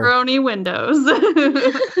Piper. Pepperoni windows.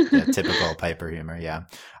 Yeah, typical Piper humor. Yeah.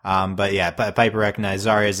 Piper recognized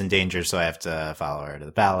Zarya's in danger, so I have to follow her to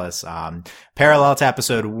the palace. Parallel to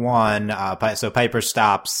episode 1, so Piper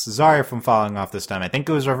stops Zarya from falling off this time. I think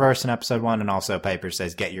it was reversed in episode 1, and also Piper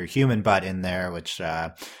says, "Get your human butt in there," which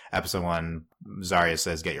episode 1, Zarya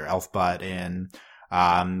says, "Get your elf butt in."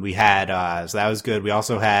 We had, so that was good. We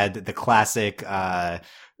also had the classic,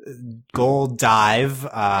 gold dive,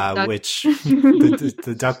 which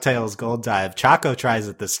the DuckTales gold dive. Chaco tries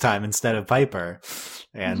it this time instead of Piper.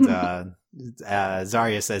 And,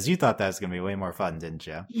 Zarya says, you thought that was going to be way more fun, didn't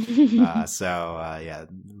you?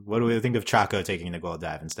 What do we think of Chaco taking the gold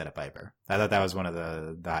dive instead of Piper? I thought that was one of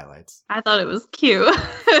the highlights. I thought it was cute.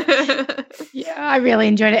 Yeah, I really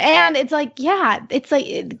enjoyed it. And it's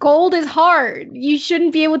gold is hard. You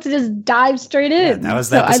shouldn't be able to just dive straight in. Yeah, that was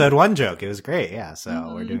the episode 1 joke. It was great. Yeah.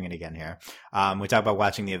 So we're doing it again here. We talk about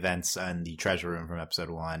watching the events in the treasure room from episode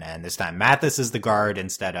 1. And this time Mathis is the guard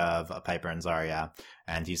instead of Piper and Zarya.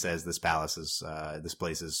 And he says this place is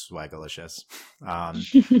swagalicious.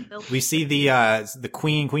 We see the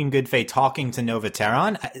Queen Goodfey talking to Nova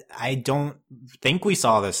Terran. I don't think we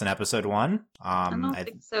saw this in episode 1. I don't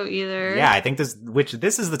think so either. Yeah, I think this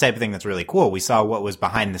is the type of thing that's really cool. We saw what was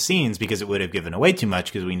behind the scenes because it would have given away too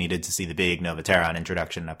much because we needed to see the big Nova Terran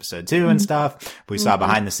introduction in episode 2 and stuff. But we saw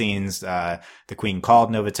behind the scenes, the Queen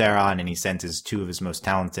called Nova Terran and he sent two of his most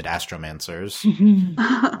talented astromancers.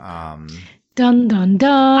 Dun dun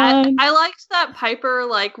dun. I liked that Piper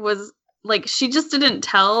was she just didn't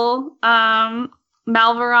tell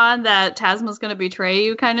Malveron that Tasma's gonna betray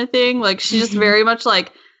you kind of thing. Like she just very much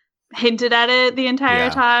hinted at it the entire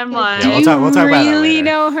time. Like, we'll talk about that really later.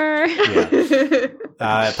 Know her?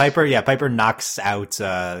 Yeah. Piper knocks out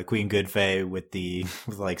Queen Goodfey with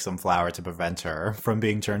some flour to prevent her from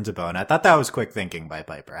being turned to bone. I thought that was quick thinking by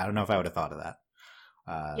Piper. I don't know if I would have thought of that.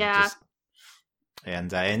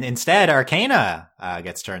 And instead, Arcana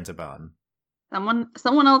gets turned to bone.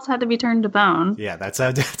 Someone else had to be turned to bone. Yeah, that's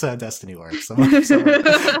how Destiny works. Someone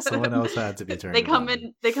else had to be turned. They come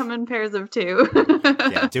in pairs of 2.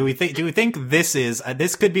 Yeah. Do we think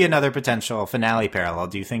this could be another potential finale parallel?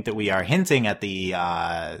 Do you think that we are hinting at the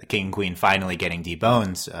King and Queen finally getting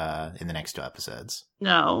deboned in the next 2 episodes?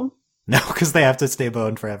 No. No, because they have to stay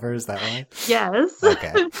boned forever. Is that right? Yes.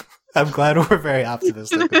 Okay. I'm glad we're very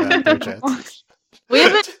optimistic about their chances. We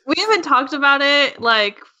haven't talked about it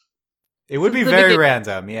it would be very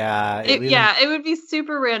random. Yeah. It would be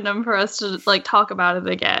super random for us to talk about it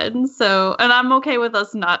again. So, and I'm okay with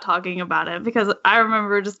us not talking about it because I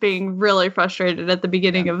remember just being really frustrated at the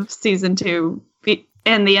beginning of season 2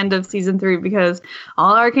 and the end of season 3 because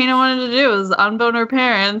all Arcana wanted to do was unbone her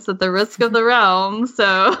parents at the risk of the realm.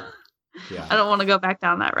 So I don't want to go back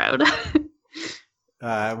down that road.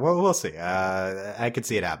 We'll see. I could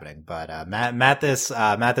see it happening, but Mathis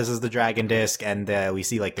is the dragon disc, and we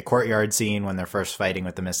see the courtyard scene when they're first fighting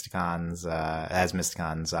with the Mysticons, as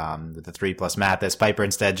Mysticons, with the 3 plus Mathis. Piper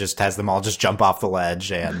instead just has them all just jump off the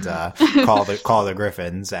ledge and call the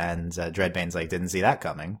Griffins, and Dreadbane's didn't see that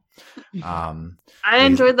coming. I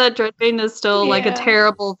enjoyed that Dreadbane is still a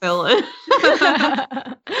terrible villain.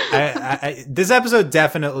 This episode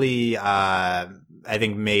definitely I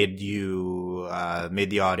think made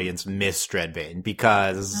the audience miss Dreadbane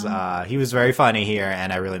because he was very funny here,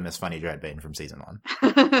 and I really miss funny Dreadbane from season 1.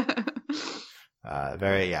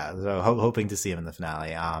 So hoping to see him in the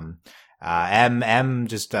finale. M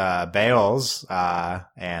just bails,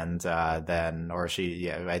 and then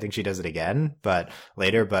I think she does it again, but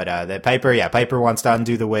later. But that Piper wants to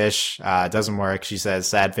undo the wish. It doesn't work. She says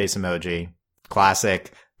sad face emoji.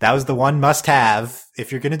 Classic. That was the one must have.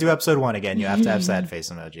 If you're going to do episode 1 again, you have to have sad face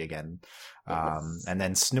emoji again. And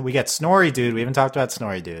then we get Snorri Dude. We haven't talked about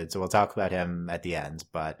Snorri Dude, so we'll talk about him at the end.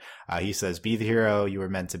 But he says, "Be the hero you were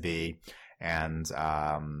meant to be." And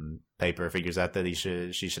Piper figures out that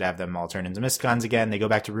she should have them all turn into Mysticons again. They go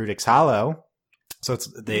back to Rudik's Hollow. So it's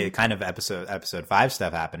the kind of episode 5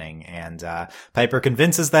 stuff happening. And Piper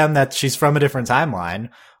convinces them that she's from a different timeline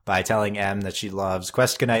by telling M that she loves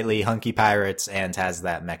Questka Knightley, hunky pirates, and has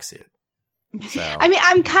that mech suit. So I mean,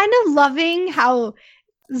 I'm kind of loving how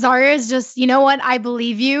Zarya's just, you know what, I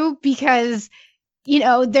believe you, because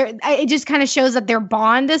it just kind of shows that their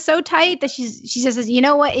bond is so tight that she just says, you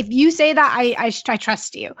know what, if you say that, I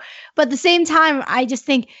trust you. But at the same time, I just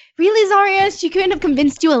think, really, Zarya, she couldn't have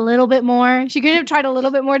convinced you a little bit more. She couldn't have tried a little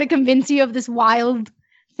bit more to convince you of this wild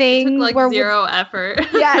thing. It took zero effort.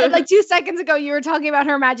 Yeah, 2 seconds ago you were talking about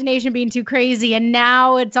her imagination being too crazy, and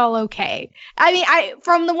now it's all okay. I mean,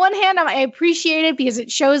 from the one hand, I appreciate it because it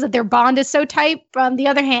shows that their bond is so tight. From the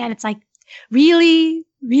other hand, it's really.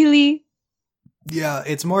 Yeah,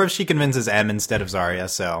 it's more if she convinces M instead of Zarya.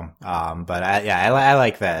 So, but I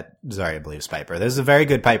like that Zarya believes Piper. There's a very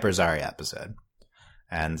good Piper Zarya episode.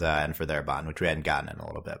 And for their bond, which we hadn't gotten in a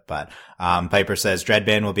little bit. But Piper says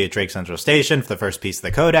Dreadbane will be at Drake Central Station for the first piece of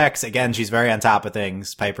the Codex. Again, she's very on top of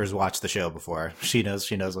things. Piper's watched the show before. She knows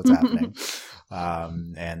what's happening.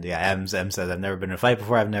 M says, I've never been in a fight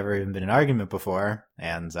before. I've never even been in an argument before.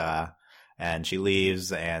 And she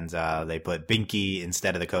leaves, and they put Binky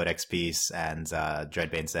instead of the Codex piece. And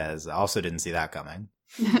Dreadbane says, also didn't see that coming,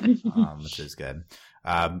 which is good.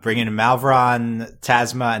 Bringing Malveron,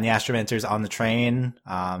 Tasma, and the Astromancers on the train.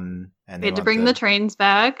 And they had to bring the trains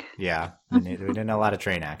back. Yeah, we didn't know a lot of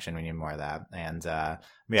train action. We need more of that. And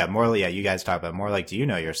you guys talk about more do you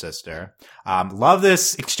know your sister? Love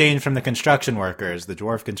this exchange from the construction workers, the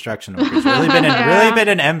dwarf construction workers. Really been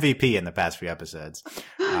an MVP in the past few episodes.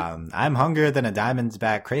 I'm hungrier than a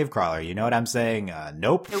diamondback crave crawler. You know what I'm saying?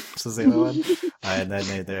 Nope. This is the other one. And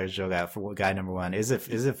then there's guy number 1. Is it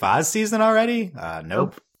Foz season already?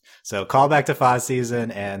 nope. So call back to Foz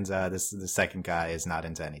season, and the second guy is not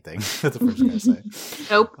into anything. That's the first thing I say.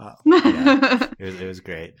 Nope. Yeah, it was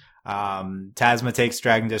great. Tasma takes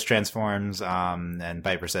Dragon Dish, transforms, and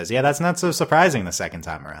Piper says, "Yeah, that's not so surprising the second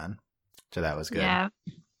time around." So that was good. Yeah.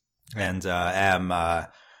 And Em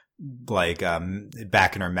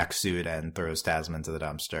back in her mech suit and throws Tasma into the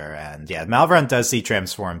dumpster. And yeah, Malvarant does see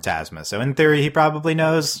transform Tasma, so in theory he probably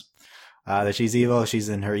knows that she's evil. She's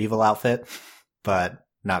in her evil outfit, but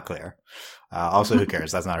not clear. Also, who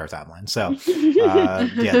cares? That's not our timeline. So,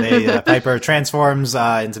 Piper transforms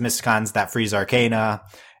into Mysticons that frees Arcana,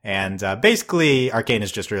 and basically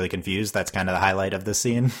Arcana's just really confused. That's kind of the highlight of the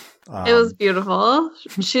scene. It was beautiful.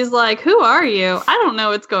 She's like, "Who are you? I don't know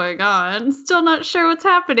what's going on. Still not sure what's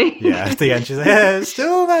happening." Yeah, at the end she's like,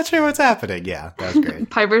 "Still not sure what's happening." Yeah, that was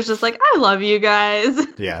great. Piper's just like, "I love you guys."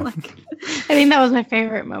 Yeah. I think that was my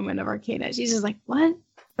favorite moment of Arcana. She's just like, "What?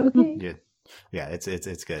 Okay." Yeah,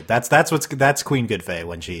 it's good. That's Queen Goodfey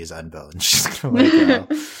when she's unboned. She's like,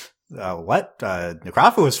 what?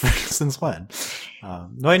 Necrophorus was free since when?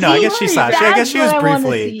 I guess she saw. I guess she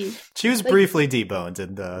was briefly deboned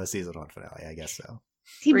in the season 1 finale. I guess so.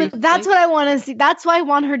 See, but that's what I want to see. That's why I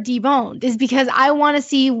want her deboned, is because I want to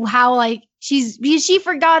see how because she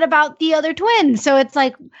forgot about the other twin. So it's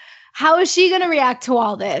like, how is she going to react to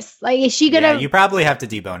all this? Like, is she going to... Yeah, you probably have to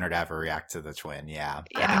debone her to have her react to the twin. Yeah,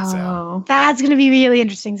 I think so. That's going to be really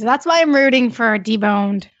interesting. So that's why I'm rooting for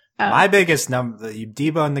deboned. My biggest number, you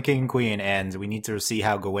debone the king and queen, and we need to see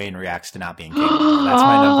how Gawain reacts to not being king. That's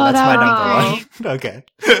my number. That's my number one. Okay,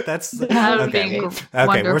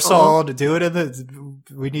 okay. We're sold. Do it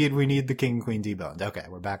we need the king and queen deboned. Okay,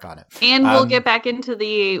 we're back on it, and we'll get back into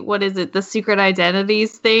the secret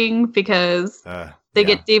identities thing, because they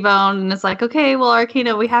get deboned, and it's like, okay, well,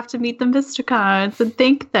 Arcana, we have to meet the Mysticons and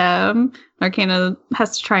thank them. Arcana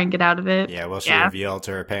has to try and get out of it. Yeah, well, she revealed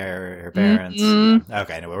to her parents. Mm-hmm. Yeah.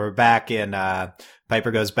 Okay, anyway, we're back in, Piper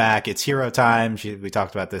goes back. It's hero time. We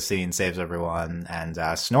talked about this scene, saves everyone. And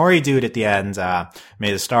Snorri Dude at the end,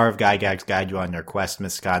 may the star of Gygax guide you on your quest,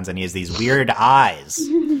 Mysticons. And he has these weird eyes.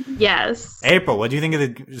 Yes. April, what do you think of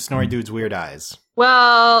the Snorri Dude's weird eyes?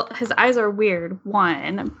 Well, his eyes are weird,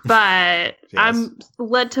 one, but yes. I'm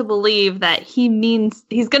led to believe that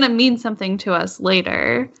he's going to mean something to us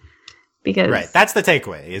later. Because right, that's the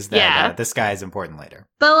takeaway, is that this guy is important later.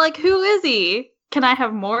 But, who is he? Can I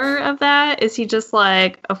have more of that? Is he just,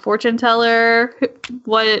 a fortune teller?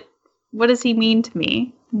 What does he mean to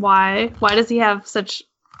me? Why does he have such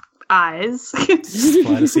eyes?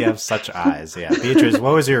 Why does he have such eyes? Yeah. Beatrice,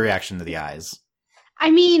 what was your reaction to the eyes?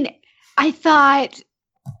 I mean, I thought,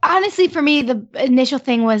 honestly, for me, the initial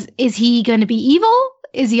thing was, is he going to be evil?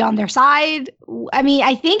 Is he on their side? I mean,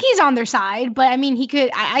 I think he's on their side, but I mean,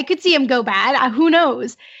 I could see him go bad. Who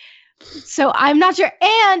knows? So I'm not sure.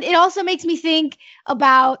 And it also makes me think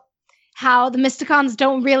about how the Mysticons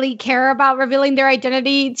don't really care about revealing their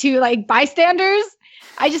identity to bystanders.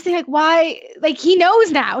 I just think why, he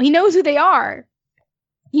knows now. He knows who they are.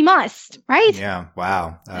 He must, right? Yeah.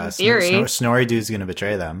 Wow. In theory. Snorri Dude's going to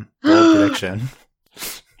betray them. Bold prediction.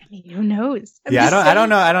 Who knows? I don't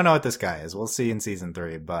know. I don't know what this guy is. We'll see in season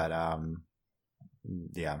 3, but don't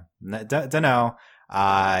know.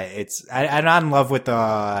 I'm not in love with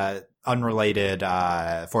the unrelated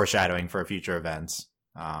foreshadowing for future events.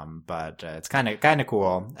 But it's kind of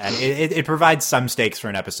cool, and it provides some stakes for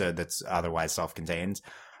an episode that's otherwise self-contained.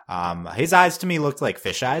 His eyes to me looked like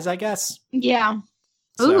fish eyes, I guess. Yeah.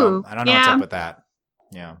 So ooh, I don't know what's up with that.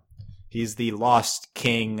 Yeah, he's the lost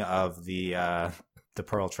king of the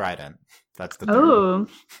Pearl Trident. That's the oh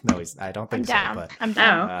no, I don't think so. But I'm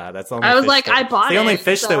down. that's the only. I was like, I bought the only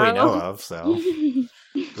fish so. that we know of. So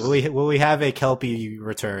will we have a Kelpie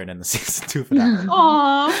return in the season 2 finale?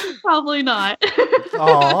 Aw, probably not.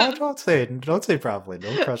 Oh, don't say probably.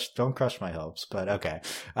 Don't crush my hopes. But okay.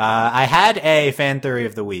 I had a fan theory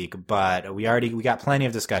of the week, but we got plenty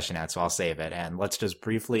of discussion out, so I'll save it. And let's just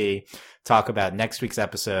briefly talk about next week's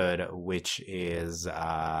episode, which is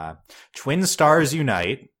Twin Stars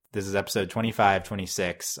Unite. This is episode 25,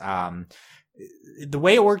 26. The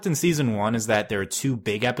way it worked in season 1 is that there were 2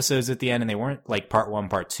 big episodes at the end, and they weren't part 1,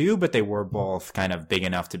 part 2, but they were both kind of big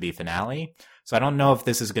enough to be finale. So I don't know if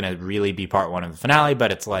this is going to really be part 1 of the finale,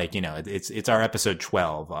 but it's it's our episode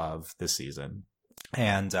 12 of this season.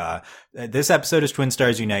 And this episode is Twin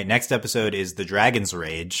Stars Unite. Next episode is The Dragon's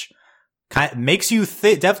Rage. Makes you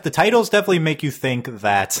the titles definitely make you think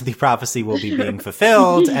that the prophecy will be being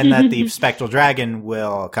fulfilled and that the spectral dragon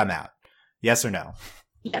will come out. Yes or no?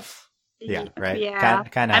 Yes. Yeah, right. Yeah.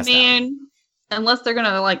 Kind of. I mean, unless they're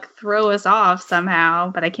gonna like throw us off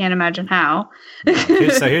somehow, but I can't imagine how.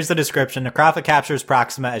 So here's the description. Necrofa captures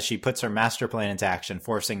Proxima as she puts her master plan into action,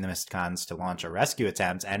 forcing the Mistcons to launch a rescue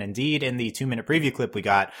attempt. And indeed, in the 2-minute preview clip we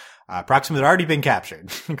got, Proxima had already been captured.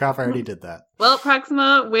 Necrofa already did that. Well,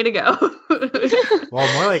 Proxima, way to go.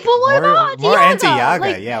 Well, more like Well, more anti-Yaga.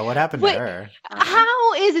 Like, yeah, what happened to her?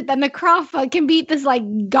 How is it that Necrofa can beat this like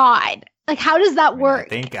god? Like, how does that work? I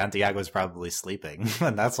think Antiago is probably sleeping,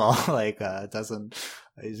 and that's all. Like, it doesn't.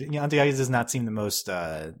 Antiago does not seem the most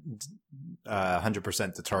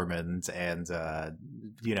 100% determined, and I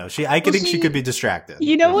think she could be distracted.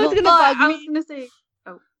 You know what's gonna bug me? I was gonna say.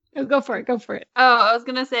 Oh, go for it. Go for it. Oh, I was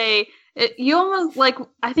gonna say you almost like.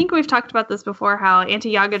 I think we've talked about this before. How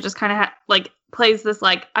Anti-Yaga just kind of plays this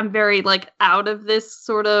like I'm very like out of this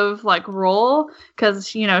sort of like role because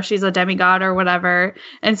she's a demigod or whatever,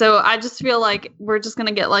 and so I just feel like we're just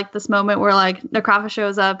gonna get like this moment where like Necrofa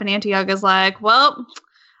shows up and Anti-Yaga's like, well,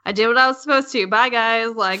 I did what I was supposed to. Bye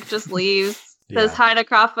guys. Like just leaves. Says hi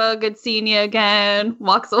Necrofa, good seeing you again.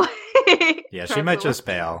 Walks away. Yeah, she might just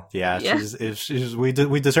bail. Yeah. We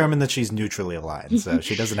determined that she's neutrally aligned, so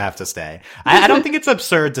she doesn't have to stay. I don't think it's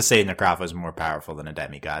absurd to say Necrofa is more powerful than a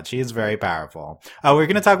demigod. She is very powerful. We're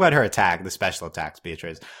going to talk about her attack, the special attacks,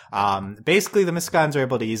 Beatrice. Basically, the Mistcons are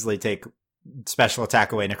able to easily take special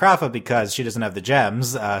attack away Necrofa because she doesn't have the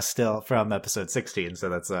gems still from episode 16, so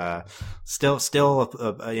that's still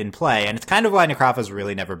in play, and it's kind of why Necrofa's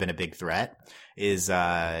really never been a big threat. Is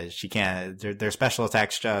she can't their special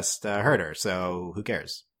attacks just hurt her, so who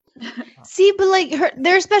cares? See, but like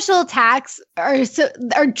their special attacks are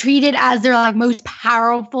treated as their like most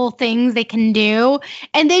powerful things they can do,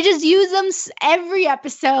 and they just use them every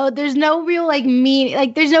episode. There's no real like meaning,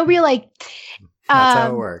 like there's no real like that's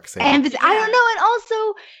how it works. Yeah. And I don't know, and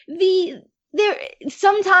also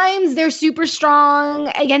sometimes they're super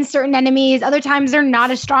strong against certain enemies, other times they're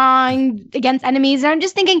not as strong against enemies, and I'm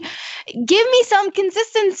just thinking, give me some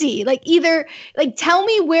consistency. Like either like tell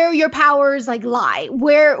me where your powers like lie.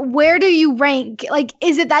 Where do you rank? Like,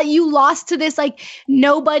 is it that you lost to this like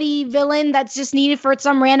nobody villain that's just needed for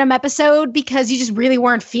some random episode because you just really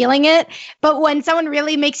weren't feeling it? But when someone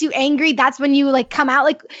really makes you angry, that's when you like come out.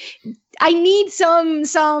 Like, I need some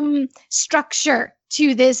structure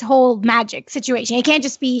to this whole magic situation. It can't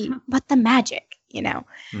just be, but the magic,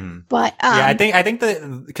 But yeah, I think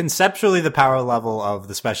that conceptually the power level of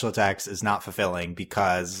the special attacks is not fulfilling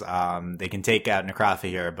because they can take out Necrofa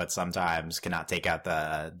here, but sometimes cannot take out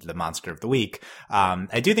the monster of the week.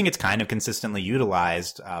 I do think it's kind of consistently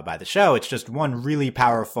utilized by the show. It's just one really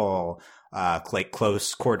powerful like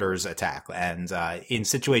close quarters attack, and in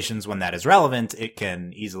situations when that is relevant, it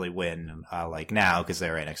can easily win, like now because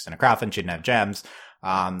they're right next to Necrofa and she didn't have gems.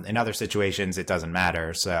 In other situations, it doesn't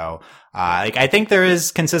matter. So, I think there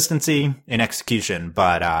is consistency in execution,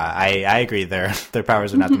 but I agree their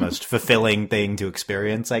powers are not the most fulfilling thing to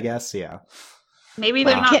experience, I guess. Yeah, maybe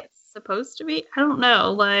they're not supposed to be. I don't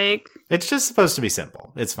know. Like, it's just supposed to be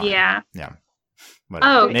simple. It's fine. Yeah.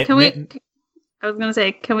 Whatever. Oh, can we? I was going to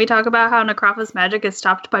say, can we talk about how Necrofa's magic is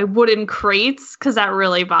stopped by wooden crates? Because that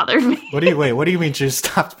really bothered me. What do you mean she's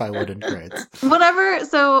stopped by wooden crates? Whatever.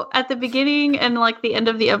 So at the beginning and like the end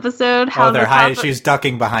of the episode, how they're hiding, she's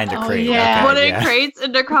ducking behind a crate. Yeah. Okay, wooden crates,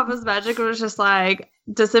 and Necrofa's magic was just like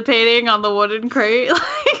dissipating on the wooden crate. Like,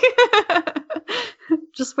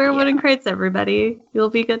 just wear wooden crates, everybody. You'll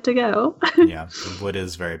be good to go. Yeah, wood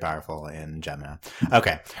is very powerful in Gemina.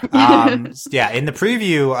 Okay. In the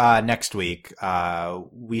preview this week,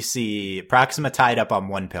 we see Proxima tied up on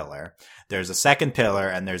one pillar. There's a second pillar,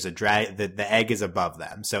 and there's a the egg is above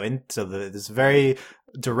them. This very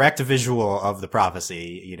direct visual of the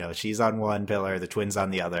prophecy. She's on one pillar, the twin's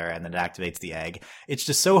on the other, and then it activates the egg. It's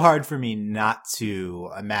just so hard for me not to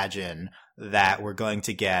imagine that we're going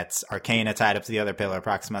to get Arcana tied up to the other pillar,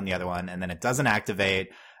 Proxima on the other one, and then it doesn't activate,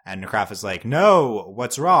 and Necrofa's like, no,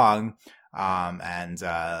 what's wrong? And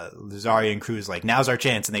Zarya and crew's like, now's our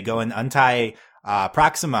chance, and they go and untie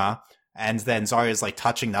Proxima, and then Zarya's like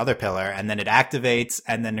touching the other pillar, and then it activates,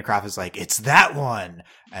 and then Necrofa's like, it's that one,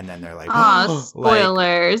 and then they're like, oh,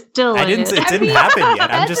 spoilers, like, it didn't happen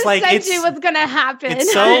yet. I'm just like, it's what's gonna happen.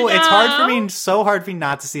 It's so hard for me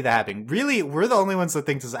not to see that happening. Really, we're the only ones that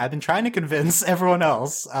think this. I've been trying to convince everyone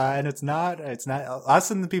else, and it's not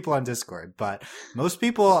us and the people on Discord, but most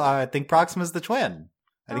people think Proxima's the twin.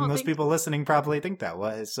 I think most people listening probably think that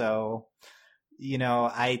was so.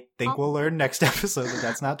 I think we'll learn next episode that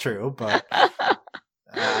that's not true, but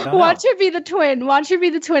watch her be the twin. Watch her be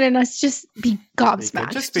the twin, and us just be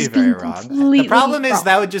gobsmacked. Just be very wrong. The problem is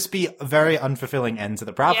that would just be a very unfulfilling end to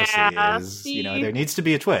the prophecy. There needs to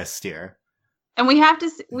be a twist here.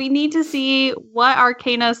 And we need to see what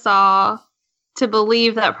Arcana saw to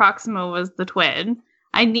believe that Proxima was the twin.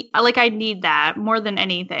 I need that more than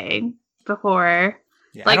anything before.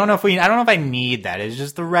 Yeah, I don't know if I need that. It's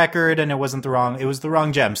just the record, and it was the wrong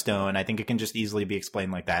gemstone. I think it can just easily be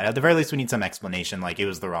explained like that. At the very least, we need some explanation. Like, it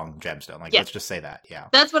was the wrong gemstone. Like, let's just say that. Yeah,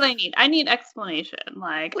 that's what I need. I need explanation.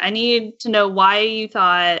 Like, I need to know why you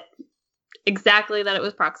thought exactly that it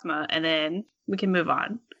was Proxima, and then we can move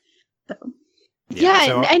on. So. Yeah,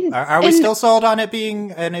 so are we still sold on it being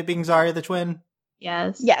Zarya the twin?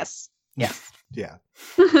 Yes. Yeah.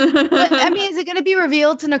 But, I mean, is it going to be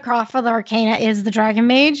revealed to Necrofa that Arcana is the Dragon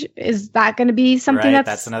Mage? Is that going to be something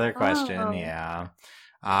that's another question? Yeah.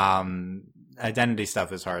 Identity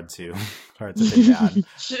stuff is hard to pin down.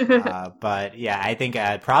 But yeah, I think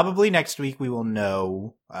probably next week we will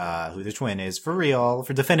know who the twin is for real,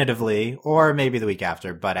 for definitively, or maybe the week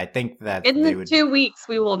after. But I think that in 2 weeks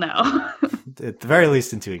we will know. At the very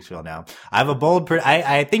least, in 2 weeks we'll know. I have a bold.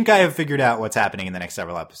 I think I have figured out what's happening in the next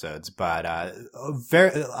several episodes, but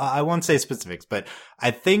I won't say specifics. But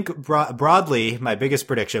I think broadly, my biggest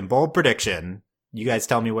prediction, bold prediction. You guys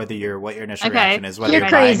tell me what your initial reaction is, whether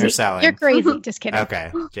you're buying or selling. You're crazy. Just kidding.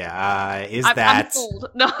 Okay. Yeah. I'm sold.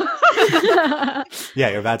 No. Yeah,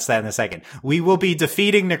 you're about to say in a second. We will be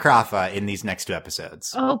defeating Necrofa in these next 2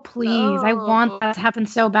 episodes. Oh, please. I want that to happen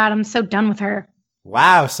so bad. I'm so done with her.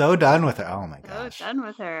 Wow, so done with her. Oh my gosh. So done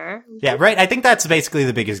with her. Yeah, right. I think that's basically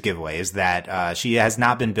the biggest giveaway is that she has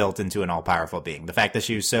not been built into an all-powerful being. The fact that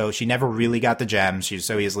she never really got the gems. She was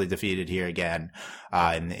so easily defeated here again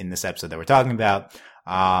in this episode that we're talking about.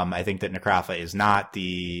 I think that Necrofa is not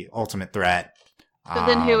the ultimate threat. So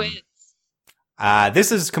then who is?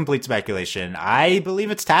 This is complete speculation. I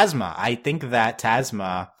believe it's Tasma. I think that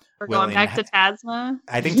Tasma... We're going back to Tasma?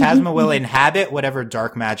 I think Tasma will inhabit whatever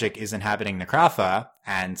dark magic is inhabiting Necrofa,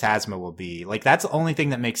 and Tasma will be... Like, that's the only thing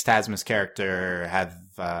that makes Tasma's character have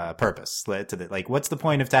purpose. Like, what's the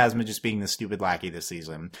point of Tasma just being the stupid lackey this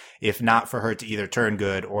season, if not for her to either turn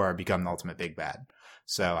good or become the ultimate big bad?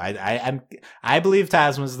 So I believe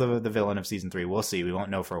Tasma's the villain of season 3. We'll see. We won't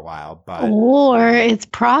know for a while, but or it's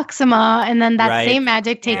Proxima, and then that same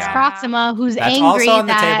magic takes Proxima, who's that's angry. Also on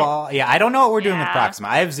the table. Yeah, I don't know what we're doing with Proxima.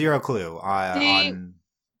 I have zero clue on.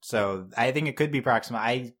 So I think it could be Proxima.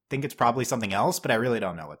 I think it's probably something else, but I really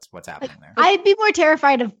don't know what's happening there. I'd be more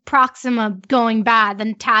terrified of Proxima going bad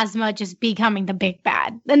than Tasma just becoming the big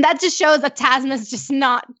bad. And that just shows that Tasma's just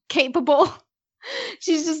not capable.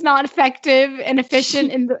 She's just not effective and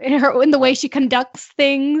efficient in the way she conducts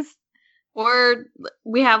things. Or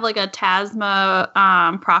we have like a Tasma,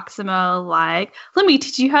 Proxima, like, let me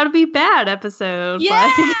teach you how to be bad episode. Yeah,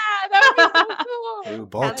 that would be so cool. Ooh,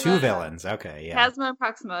 both two villains. Okay, yeah. Tasma and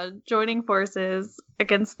Proxima joining forces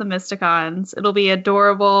against the Mysticons. It'll be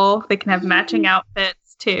adorable. They can have matching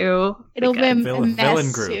outfits too. It'll be a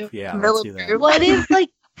villain group. Too. Yeah, villain let's do that. group. What is like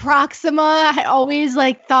Proxima? I always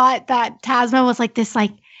like thought that Tasma was like this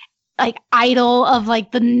like idol of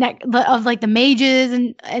like the mages,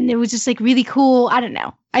 and it was just like really cool. I don't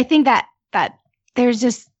know. I think that there's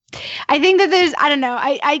just. I think that there's. I don't know.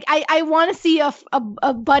 I want to see a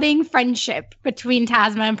budding friendship between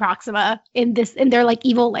Tasma and Proxima in their like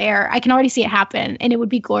evil lair. I can already see it happen, and it would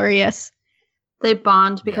be glorious. They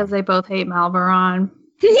bond because they both hate Malveron.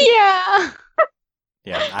 Yeah.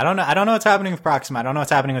 Yeah, I don't know what's happening with Proxima. I don't know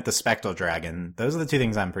what's happening with the Spectral Dragon. Those are the two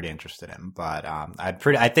things I'm pretty interested in. But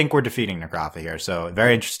I think we're defeating Necrofa here, so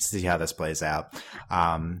very interested to see how this plays out.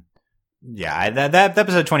 That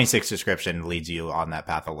episode 26 description leads you on that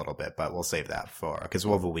path a little bit, but we'll save that because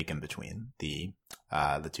we'll have a week in between the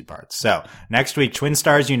 2 parts. So next week, Twin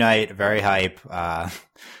Stars Unite. Very hype.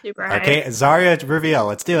 Super hype. Okay, Zarya reveal.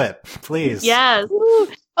 Let's do it, please. Yes. Ooh.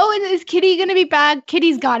 Oh, and is Kitty gonna be back?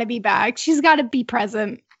 Kitty's gotta be back. She's gotta be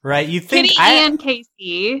present. Right? You think Kitty and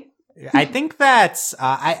Casey? I think that's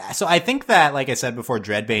I think that, like I said before,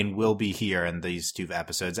 Dreadbane will be here in these 2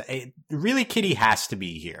 episodes. Really, Kitty has to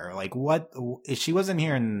be here. Like, what if she wasn't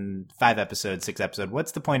here in 5 episodes, 6 episodes?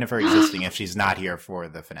 What's the point of her existing if she's not here for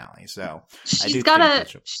the finale? So she's gotta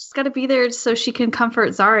be there so she can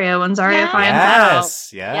comfort Zarya when Zarya finds out.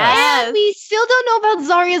 Yes. We still don't know about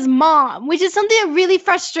Zarya's mom, which is something that really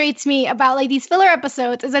frustrates me about like these filler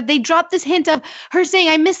episodes. Is that they drop this hint of her saying,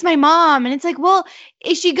 "I miss my mom," and it's like, well,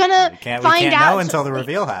 is she gonna we can't know until the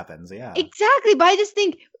reveal happens. Yeah, exactly. But I just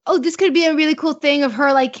think oh, this could be a really cool thing of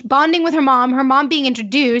her like bonding with her mom being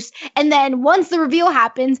introduced. And then once the reveal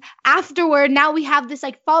happens, afterward, now we have this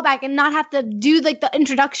like fallback and not have to do like the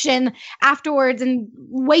introduction afterwards and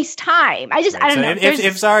waste time. I don't know.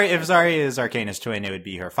 If Zari is Arcana's twin, it would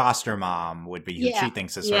be her foster mom, would be who she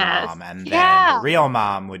thinks is her mom. And then the real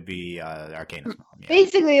mom would be Arcana's mom. Yeah.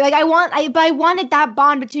 Basically, like I wanted that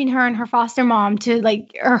bond between her and her foster mom to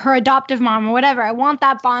like, or her adoptive mom or whatever. I want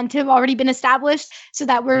that bond to have already been established so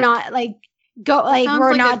that we're not like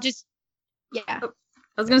we're not just I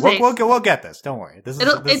was gonna say we'll get this. Don't worry.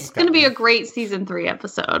 It's gonna be a great season 3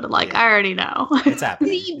 episode. Like I already know it's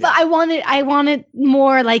happening. But I wanted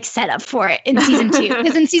more like setup for it in season 2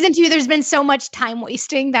 because in season 2 there's been so much time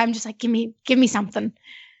wasting that I'm just like give me something.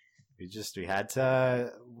 We had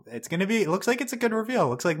to. It's gonna be. It looks like it's a good reveal. It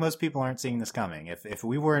looks like most people aren't seeing this coming. If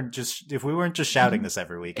we weren't just shouting this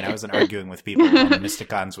every week, and I wasn't arguing with people on the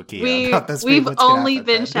Mysticons Wikia about this, we've only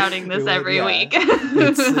been shouting this every week.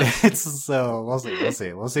 it's so we'll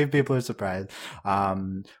see. We'll see if people are surprised.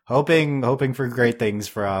 Hoping for great things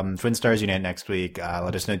from Twin Stars Unite next week.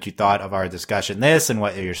 Let us know what you thought of our discussion and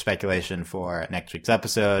what your speculation for next week's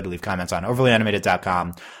episode. Leave comments on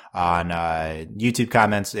overlyanimated.com. on YouTube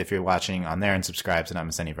comments if you're watching on there, and subscribe so not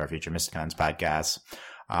miss any of our future Mysticons podcasts.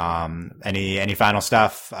 Any final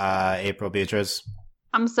stuff, April, Beatrice?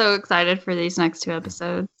 I'm so excited for these next 2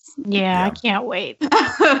 episodes. Yeah. I can't wait.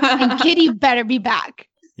 And Kitty better be back.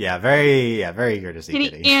 Yeah, very eager to see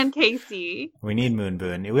Kitty. And Casey. We need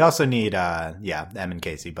Moonboon. We also need, Em and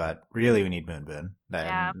Casey, but really we need Moonboon.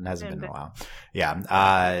 That hasn't been in a while. Yeah.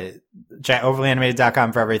 Check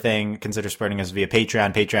overlyanimated.com for everything. Consider supporting us via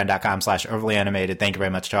Patreon, patreon.com/overlyanimated. Thank you very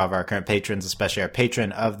much to all of our current patrons, especially our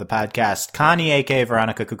patron of the podcast, Connie, aka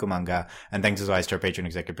Veronica Cucamonga. And thanks as always to our patron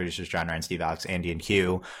executive producers, John Ryan, Steve, Alex, Andy, and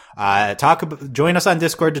Hugh. Join us on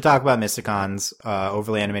Discord to talk about Mysticons,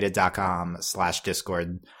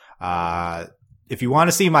 overlyanimated.com/Discord. If you want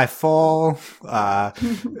to see my full,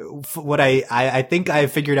 what I think I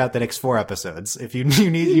figured out the next 4 episodes. If you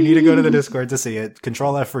need to go to the Discord to see it.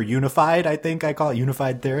 Control F for Unified, I think I call it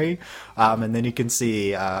Unified Theory. And then you can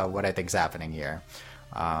see, what I think's happening here.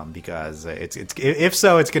 Because if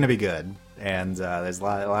so, it's going to be good. And, there's a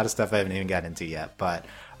lot of stuff I haven't even gotten into yet, but,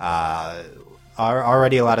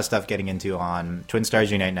 already a lot of stuff getting into on Twin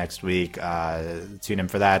Stars Unite next week. Tune in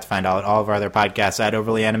for that to find out all of our other podcasts at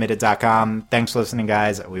overlyanimated.com. Thanks for listening,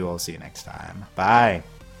 guys. We will see you next time. Bye.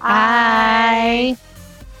 Bye.